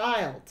about a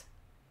child.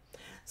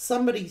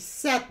 Somebody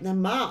set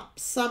them up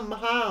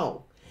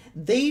somehow.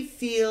 They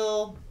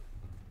feel,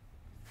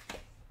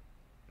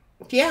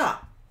 yeah.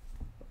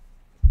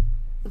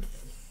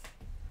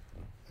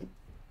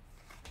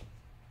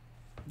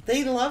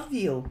 They love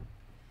you.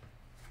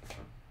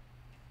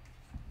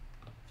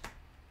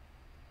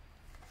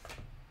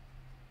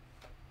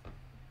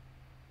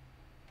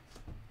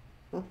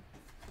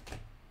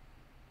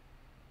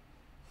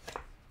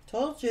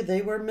 Told you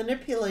they were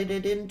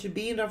manipulated into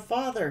being a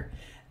father.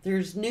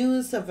 There's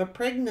news of a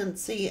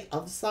pregnancy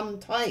of some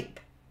type.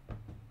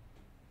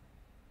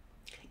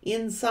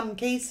 In some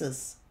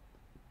cases.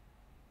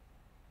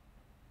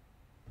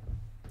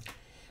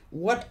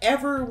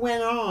 Whatever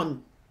went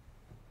on,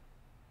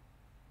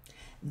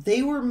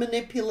 They were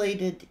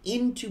manipulated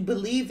into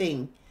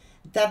believing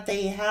that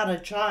they had a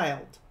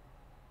child.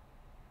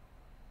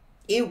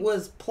 It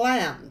was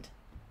planned.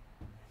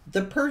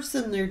 The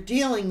person they're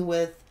dealing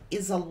with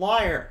is a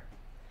liar.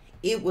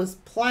 It was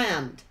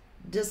planned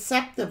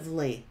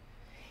deceptively.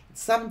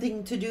 It's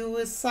something to do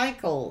with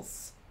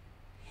cycles.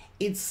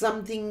 It's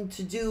something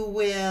to do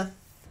with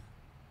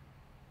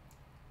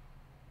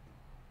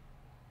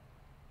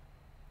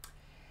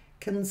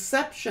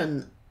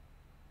conception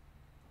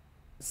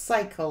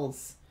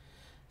cycles.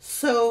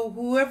 So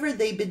whoever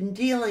they've been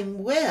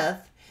dealing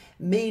with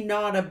may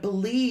not have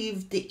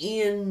believed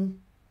in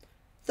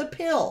the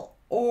pill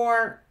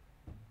or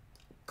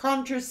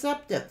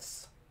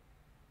contraceptives,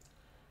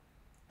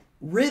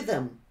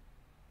 rhythm,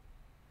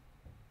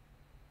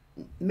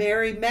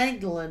 Mary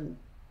Magdalene.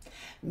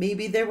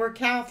 Maybe they were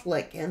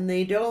Catholic and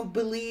they don't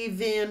believe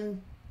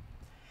in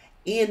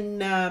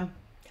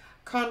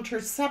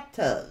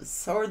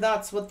contraceptives, or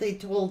that's what they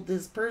told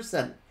this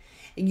person.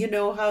 And you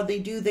know how they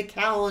do the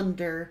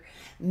calendar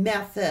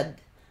method.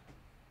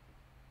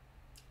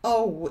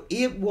 Oh,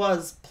 it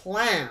was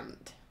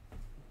planned.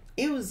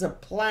 It was a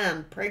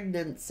planned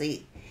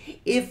pregnancy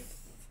if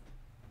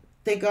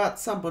they got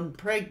someone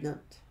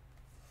pregnant.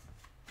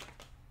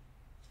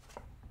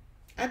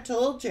 I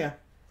told you.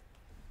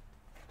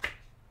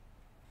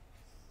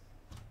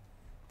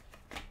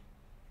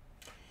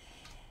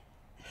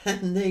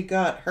 And they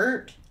got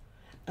hurt.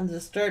 And they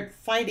start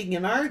fighting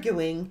and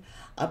arguing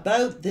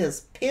about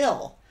this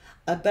pill,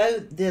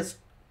 about this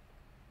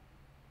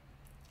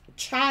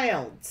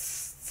child's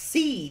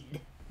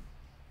seed.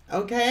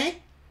 Okay?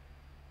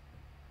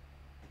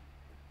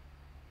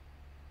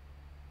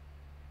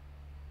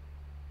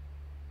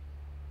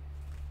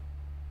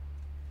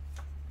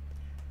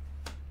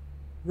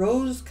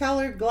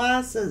 Rose-colored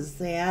glasses.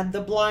 They had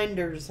the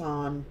blinders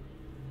on.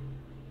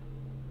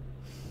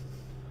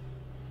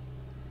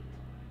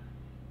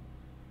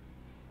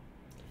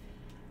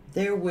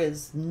 There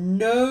was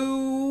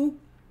no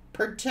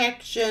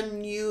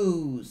protection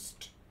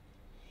used.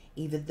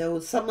 Even though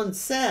someone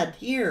said,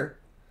 here,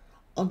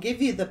 I'll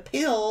give you the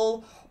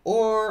pill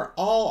or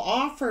I'll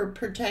offer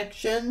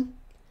protection.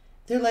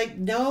 They're like,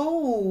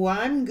 no,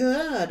 I'm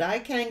good. I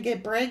can't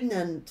get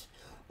pregnant.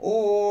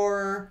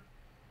 Or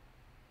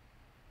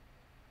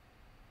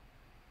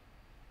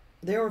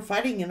they were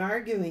fighting and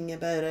arguing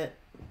about it.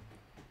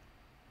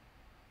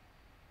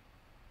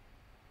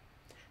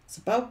 It's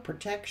about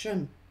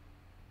protection.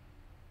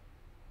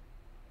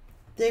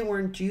 They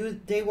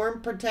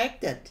weren't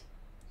protected.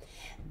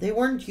 They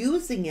weren't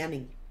using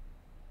any.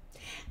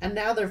 And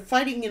now they're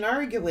fighting and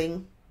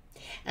arguing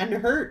and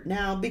hurt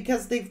now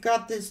because they've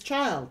got this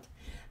child.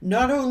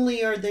 Not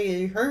only are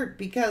they hurt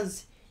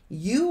because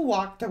you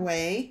walked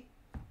away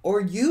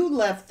or you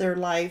left their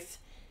life,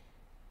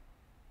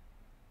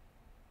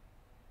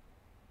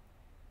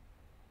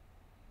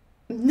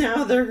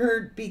 now they're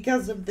hurt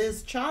because of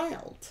this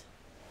child.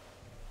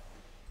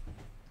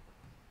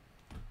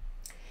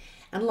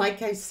 And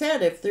like I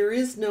said, if there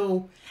is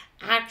no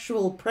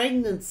actual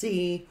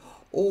pregnancy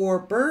or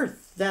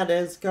birth that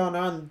has gone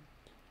on,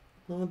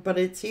 well, but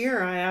it's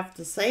here, I have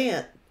to say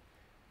it.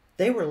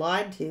 They were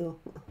lied to.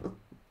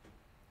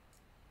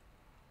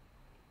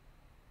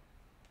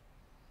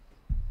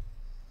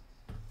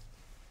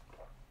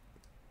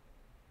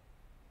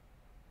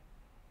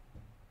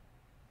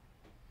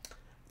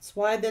 That's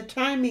why the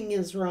timing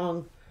is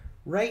wrong.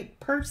 Right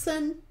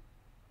person,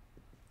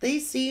 they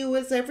see you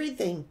as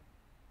everything.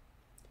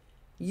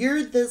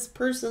 You're this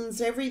person's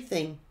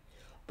everything,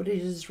 but it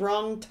is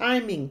wrong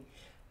timing.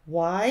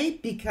 Why?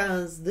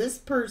 Because this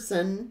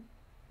person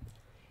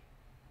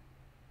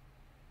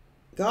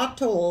got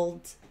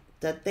told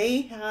that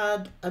they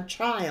had a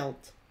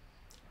child.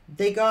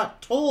 They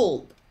got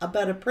told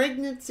about a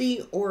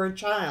pregnancy or a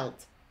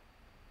child.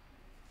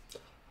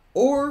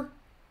 Or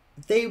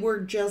they were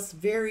just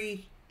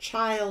very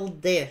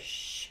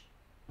childish.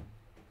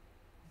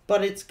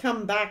 But it's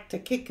come back to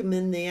kick them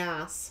in the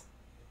ass.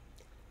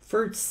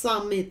 For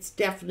some, it's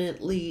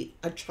definitely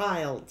a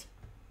child.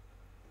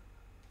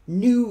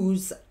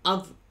 News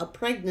of a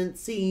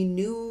pregnancy,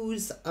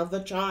 news of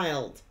a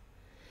child.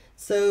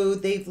 So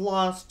they've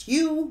lost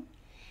you.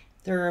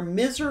 They're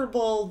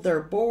miserable.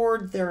 They're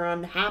bored. They're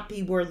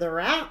unhappy where they're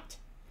at.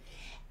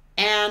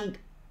 And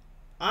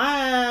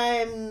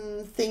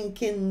I'm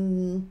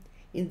thinking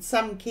in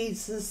some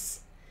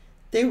cases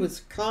there was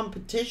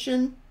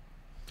competition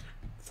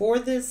for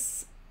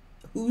this.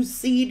 Whose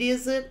seed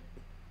is it?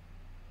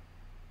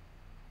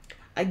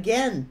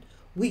 Again,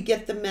 we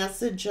get the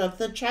message of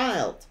the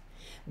child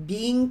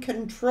being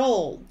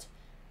controlled.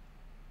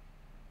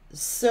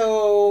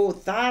 So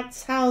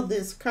that's how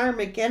this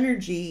karmic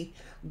energy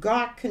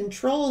got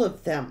control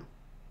of them.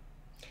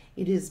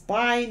 It is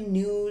by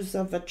news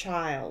of a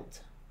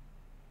child.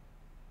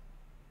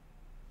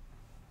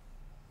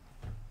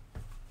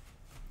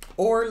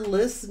 Or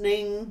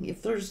listening,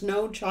 if there's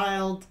no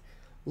child,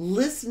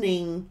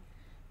 listening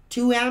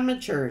to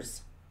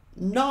amateurs,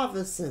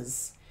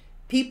 novices,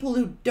 people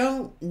who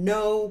don't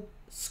know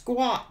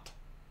squat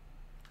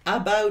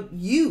about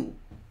you.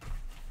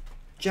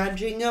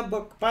 judging a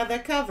book by the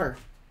cover.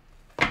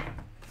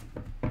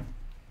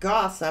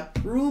 Gossip,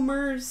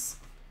 rumors.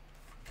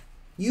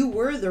 You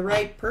were the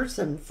right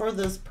person for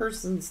this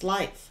person's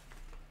life,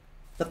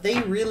 but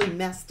they really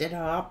messed it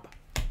up.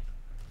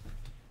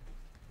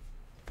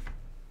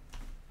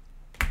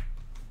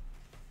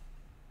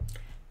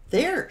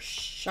 They're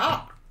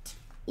shocked.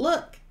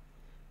 Look,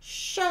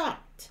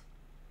 shocked.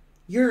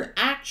 Your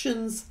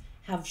actions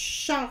have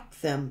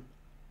shocked them.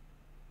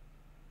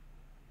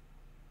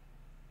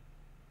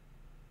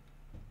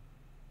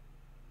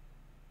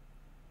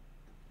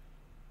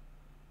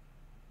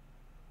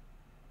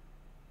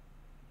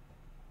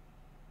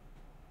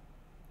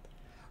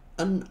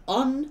 An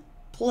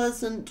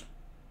unpleasant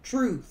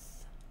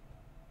truth.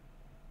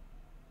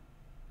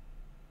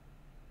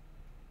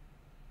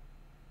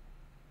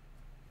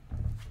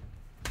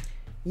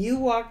 You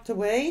walked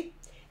away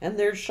and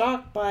they're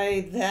shocked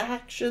by the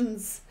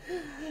actions.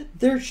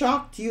 They're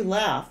shocked you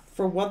laughed,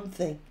 for one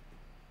thing.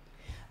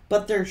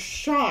 But they're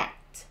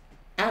shocked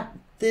at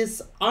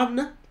this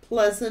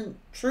unpleasant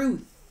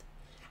truth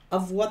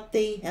of what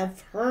they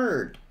have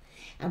heard.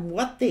 And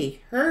what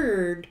they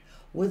heard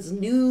was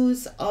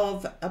news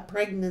of a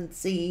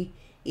pregnancy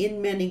in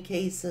many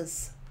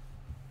cases.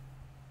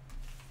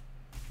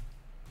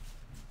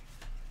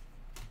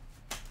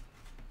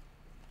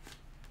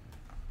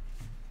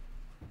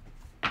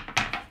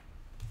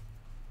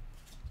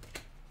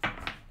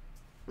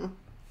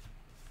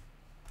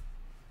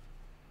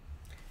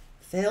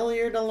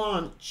 Failure to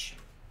launch.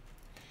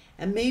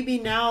 And maybe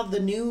now the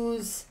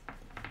news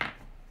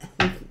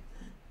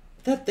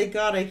that they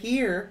gotta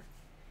hear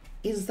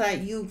is that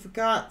you've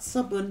got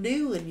someone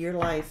new in your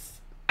life.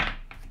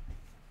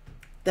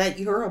 That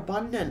you're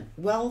abundant,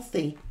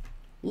 wealthy.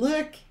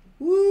 Look,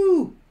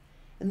 woo!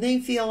 And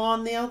they feel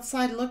on the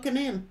outside looking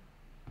in.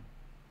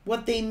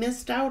 What they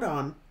missed out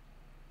on.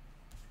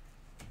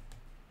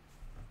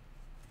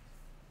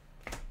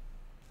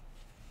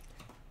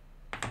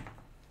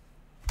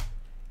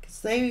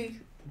 Because they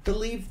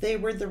believed they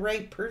were the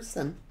right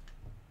person.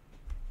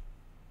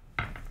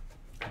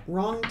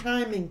 Wrong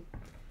timing.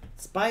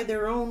 It's by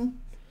their own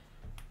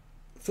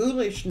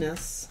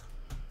foolishness.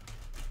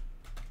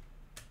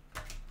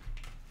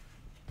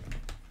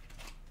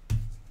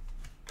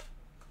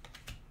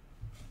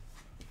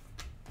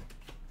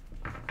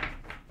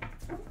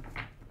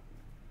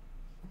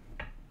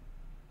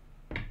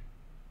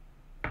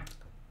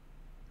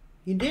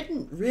 You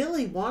didn't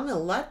really want to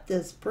let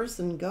this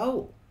person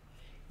go.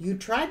 You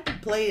tried to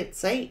play it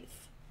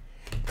safe.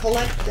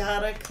 Collect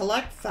data,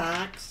 collect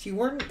facts. You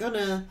weren't going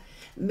to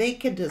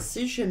make a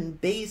decision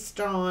based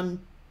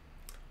on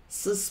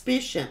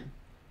suspicion.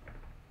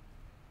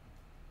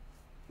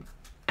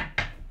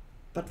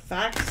 But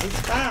facts is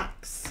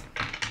facts.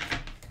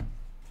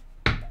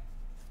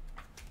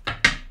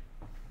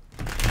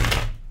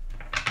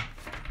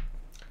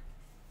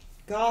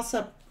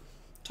 Gossip,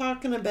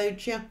 talking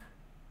about you.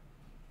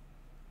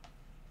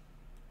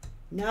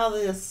 Now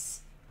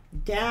this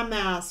damn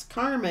ass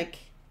karmic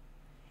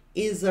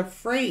is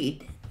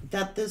afraid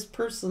that this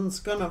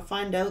person's gonna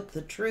find out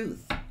the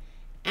truth.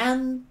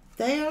 And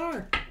they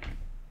are.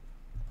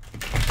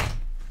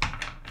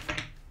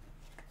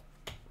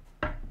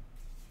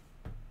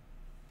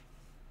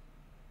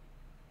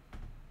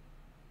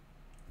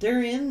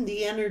 They're in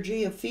the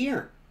energy of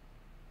fear.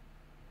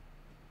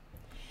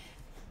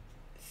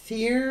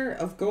 Fear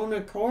of going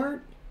to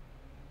court.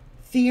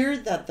 Fear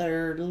that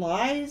their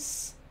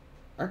lies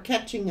are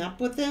catching up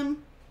with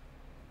them.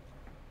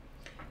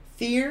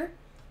 Fear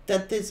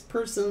that this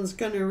person's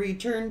going to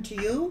return to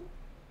you.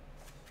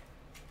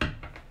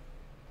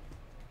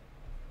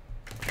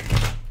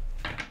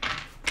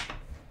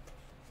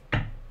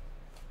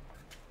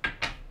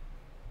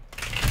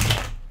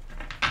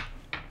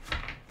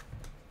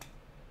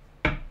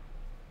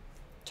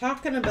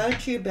 Talking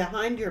about you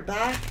behind your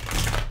back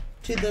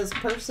to this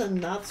person,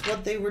 that's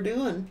what they were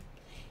doing.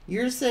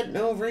 You're sitting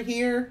over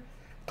here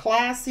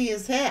classy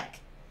as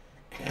heck.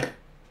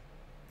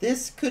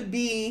 This could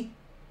be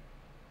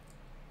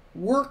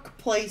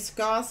workplace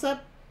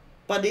gossip,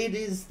 but it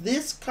is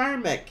this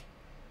karmic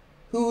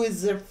who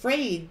is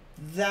afraid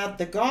that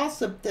the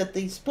gossip that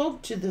they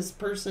spoke to this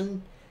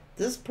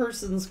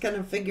person's going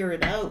to figure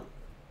it out.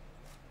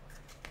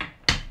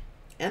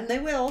 And they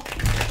will.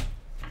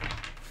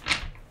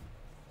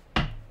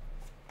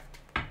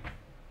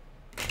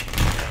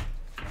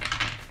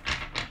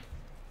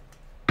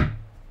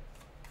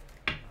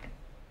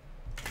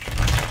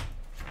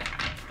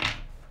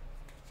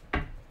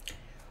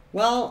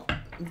 Well,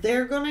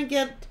 they're going to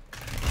get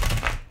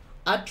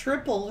a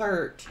triple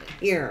hurt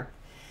here,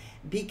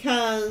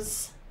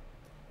 because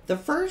the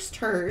first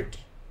hurt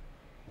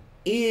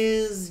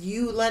is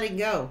you letting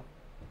go.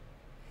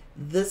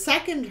 The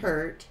second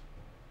hurt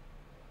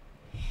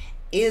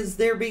is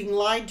they're being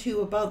lied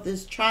to about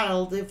this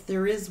child, if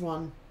there is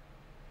one.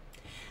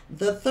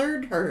 The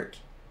third hurt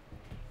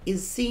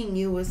is seeing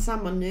you as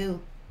someone new.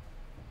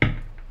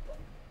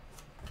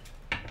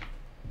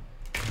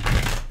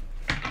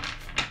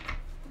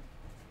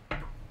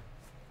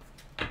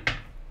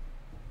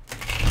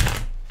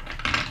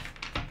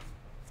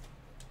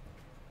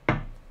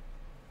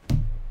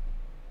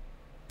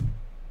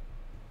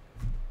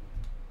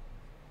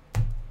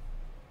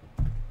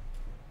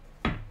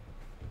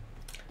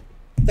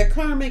 The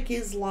karmic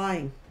is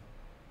lying.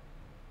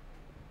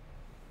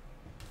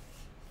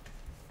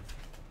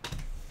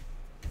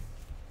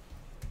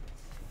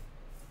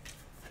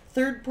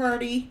 Third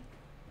party,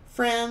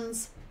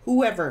 friends,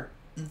 whoever,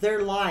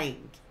 they're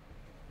lying.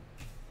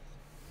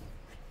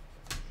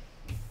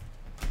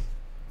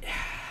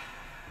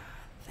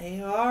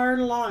 They are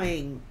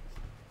lying.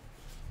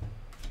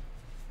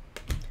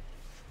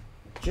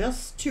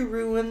 Just to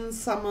ruin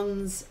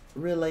someone's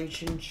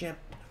relationship.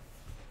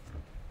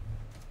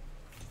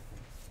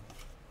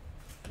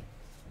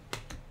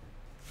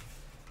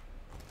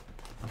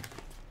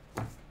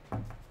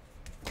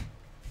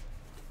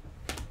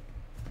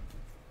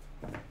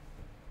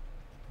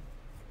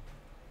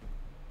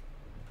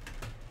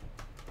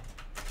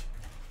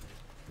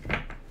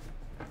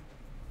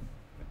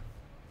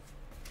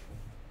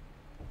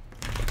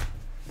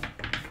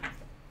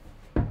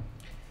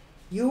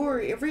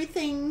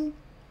 Everything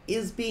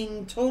is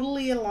being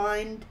totally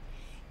aligned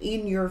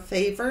in your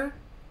favor.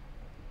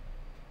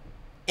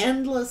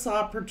 Endless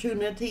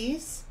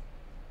opportunities,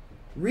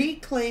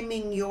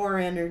 reclaiming your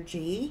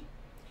energy,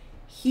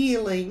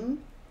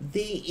 healing,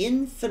 the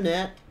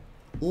infinite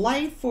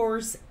life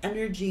force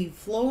energy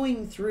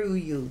flowing through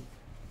you.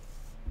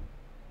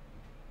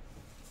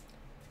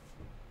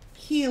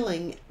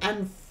 Healing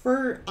and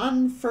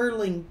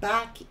unfurling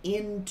back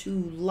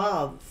into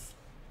love.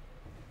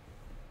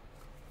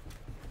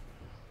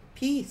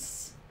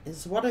 Peace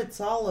is what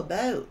it's all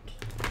about.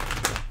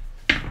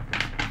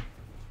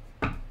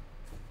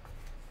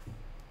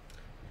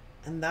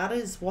 And that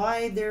is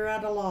why they're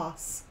at a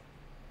loss.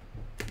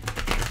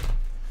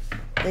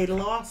 They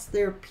lost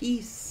their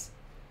peace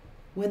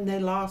when they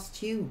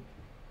lost you.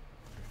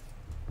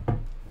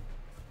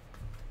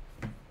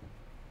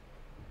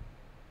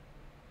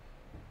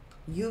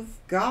 You've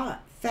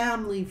got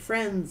family,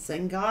 friends,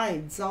 and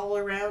guides all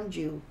around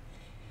you.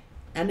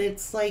 And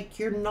it's like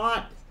you're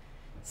not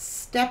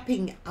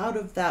stepping out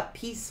of that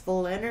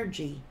peaceful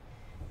energy.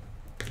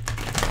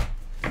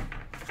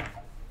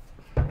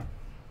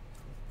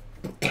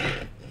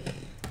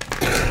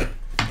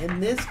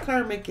 And this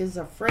karmic is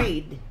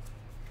afraid.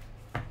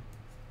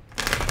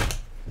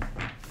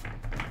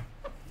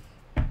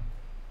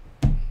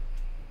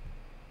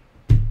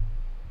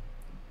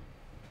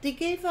 They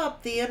gave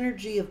up the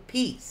energy of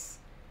peace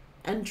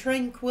and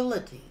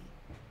tranquility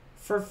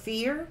for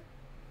fear.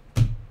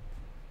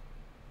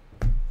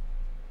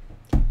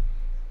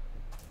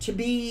 To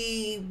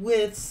be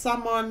with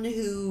someone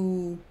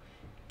who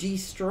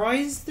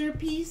destroys their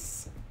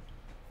peace,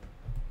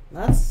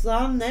 that's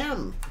on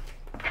them.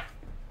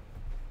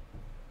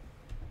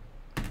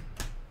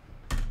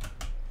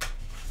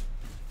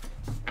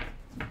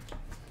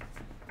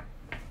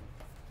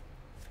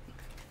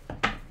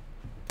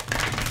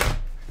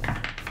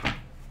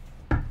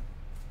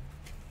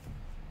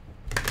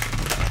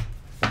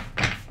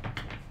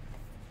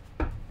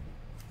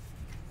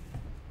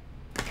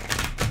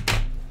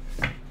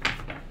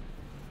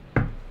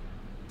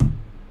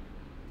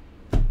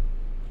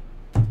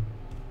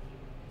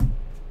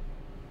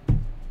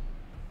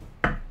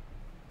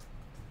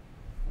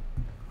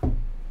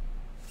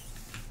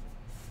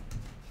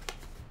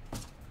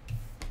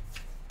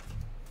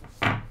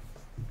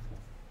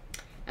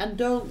 And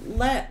don't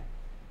let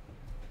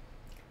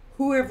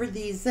whoever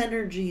these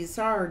energies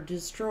are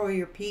destroy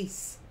your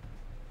peace.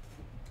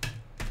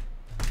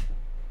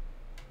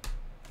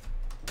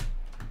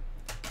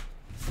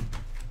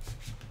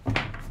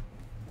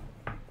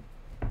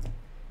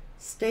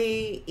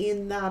 Stay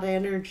in that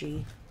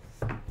energy.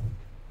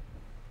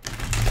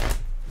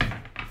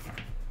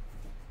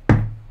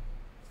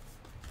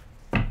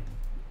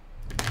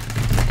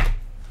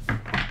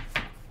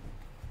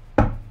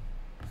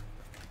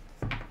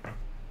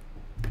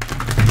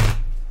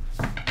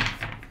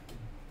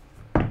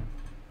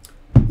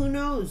 Who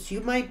knows?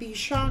 You might be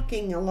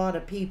shocking a lot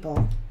of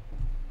people.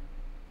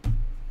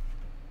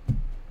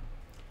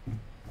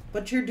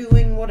 But you're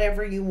doing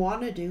whatever you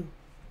want to do.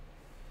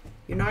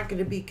 You're not going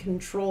to be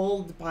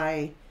controlled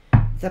by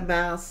the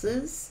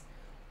masses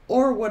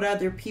or what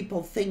other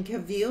people think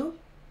of you.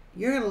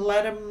 You're going to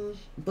let them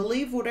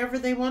believe whatever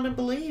they want to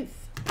believe.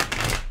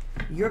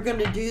 You're going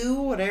to do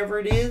whatever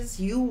it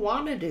is you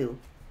want to do.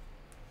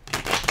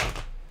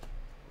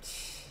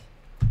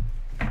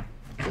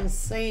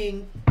 Just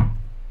saying.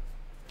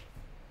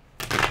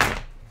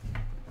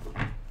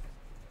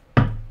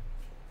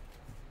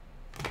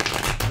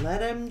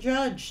 Let them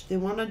judge. They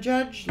want to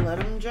judge, let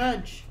them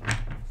judge.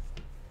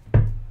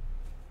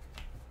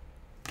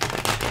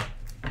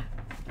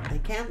 They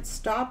can't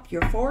stop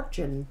your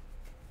fortune.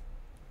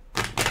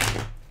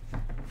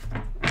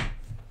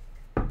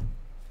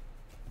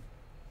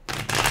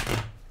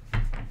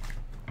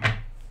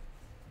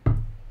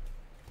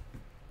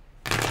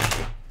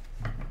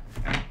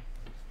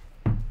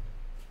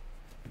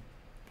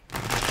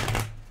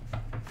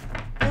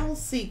 They'll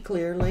see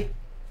clearly.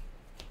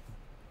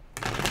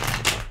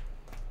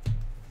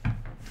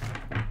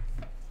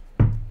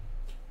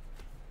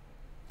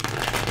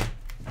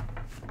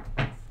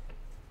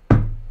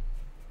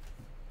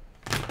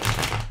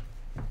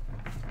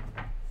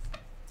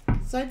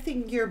 because I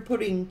think you're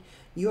putting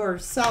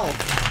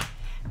yourself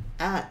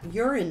at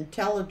your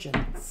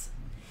intelligence.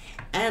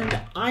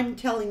 And I'm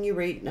telling you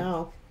right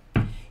now,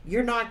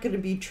 you're not going to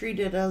be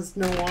treated as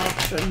no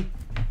option.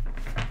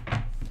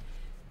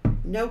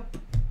 Nope.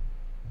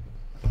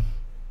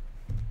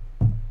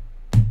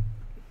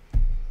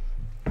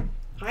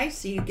 I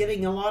see you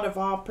getting a lot of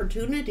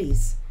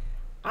opportunities.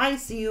 I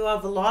see you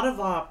have a lot of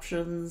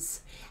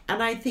options,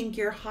 and I think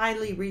you're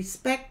highly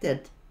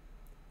respected.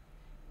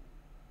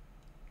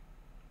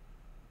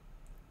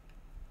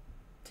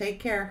 Take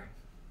care.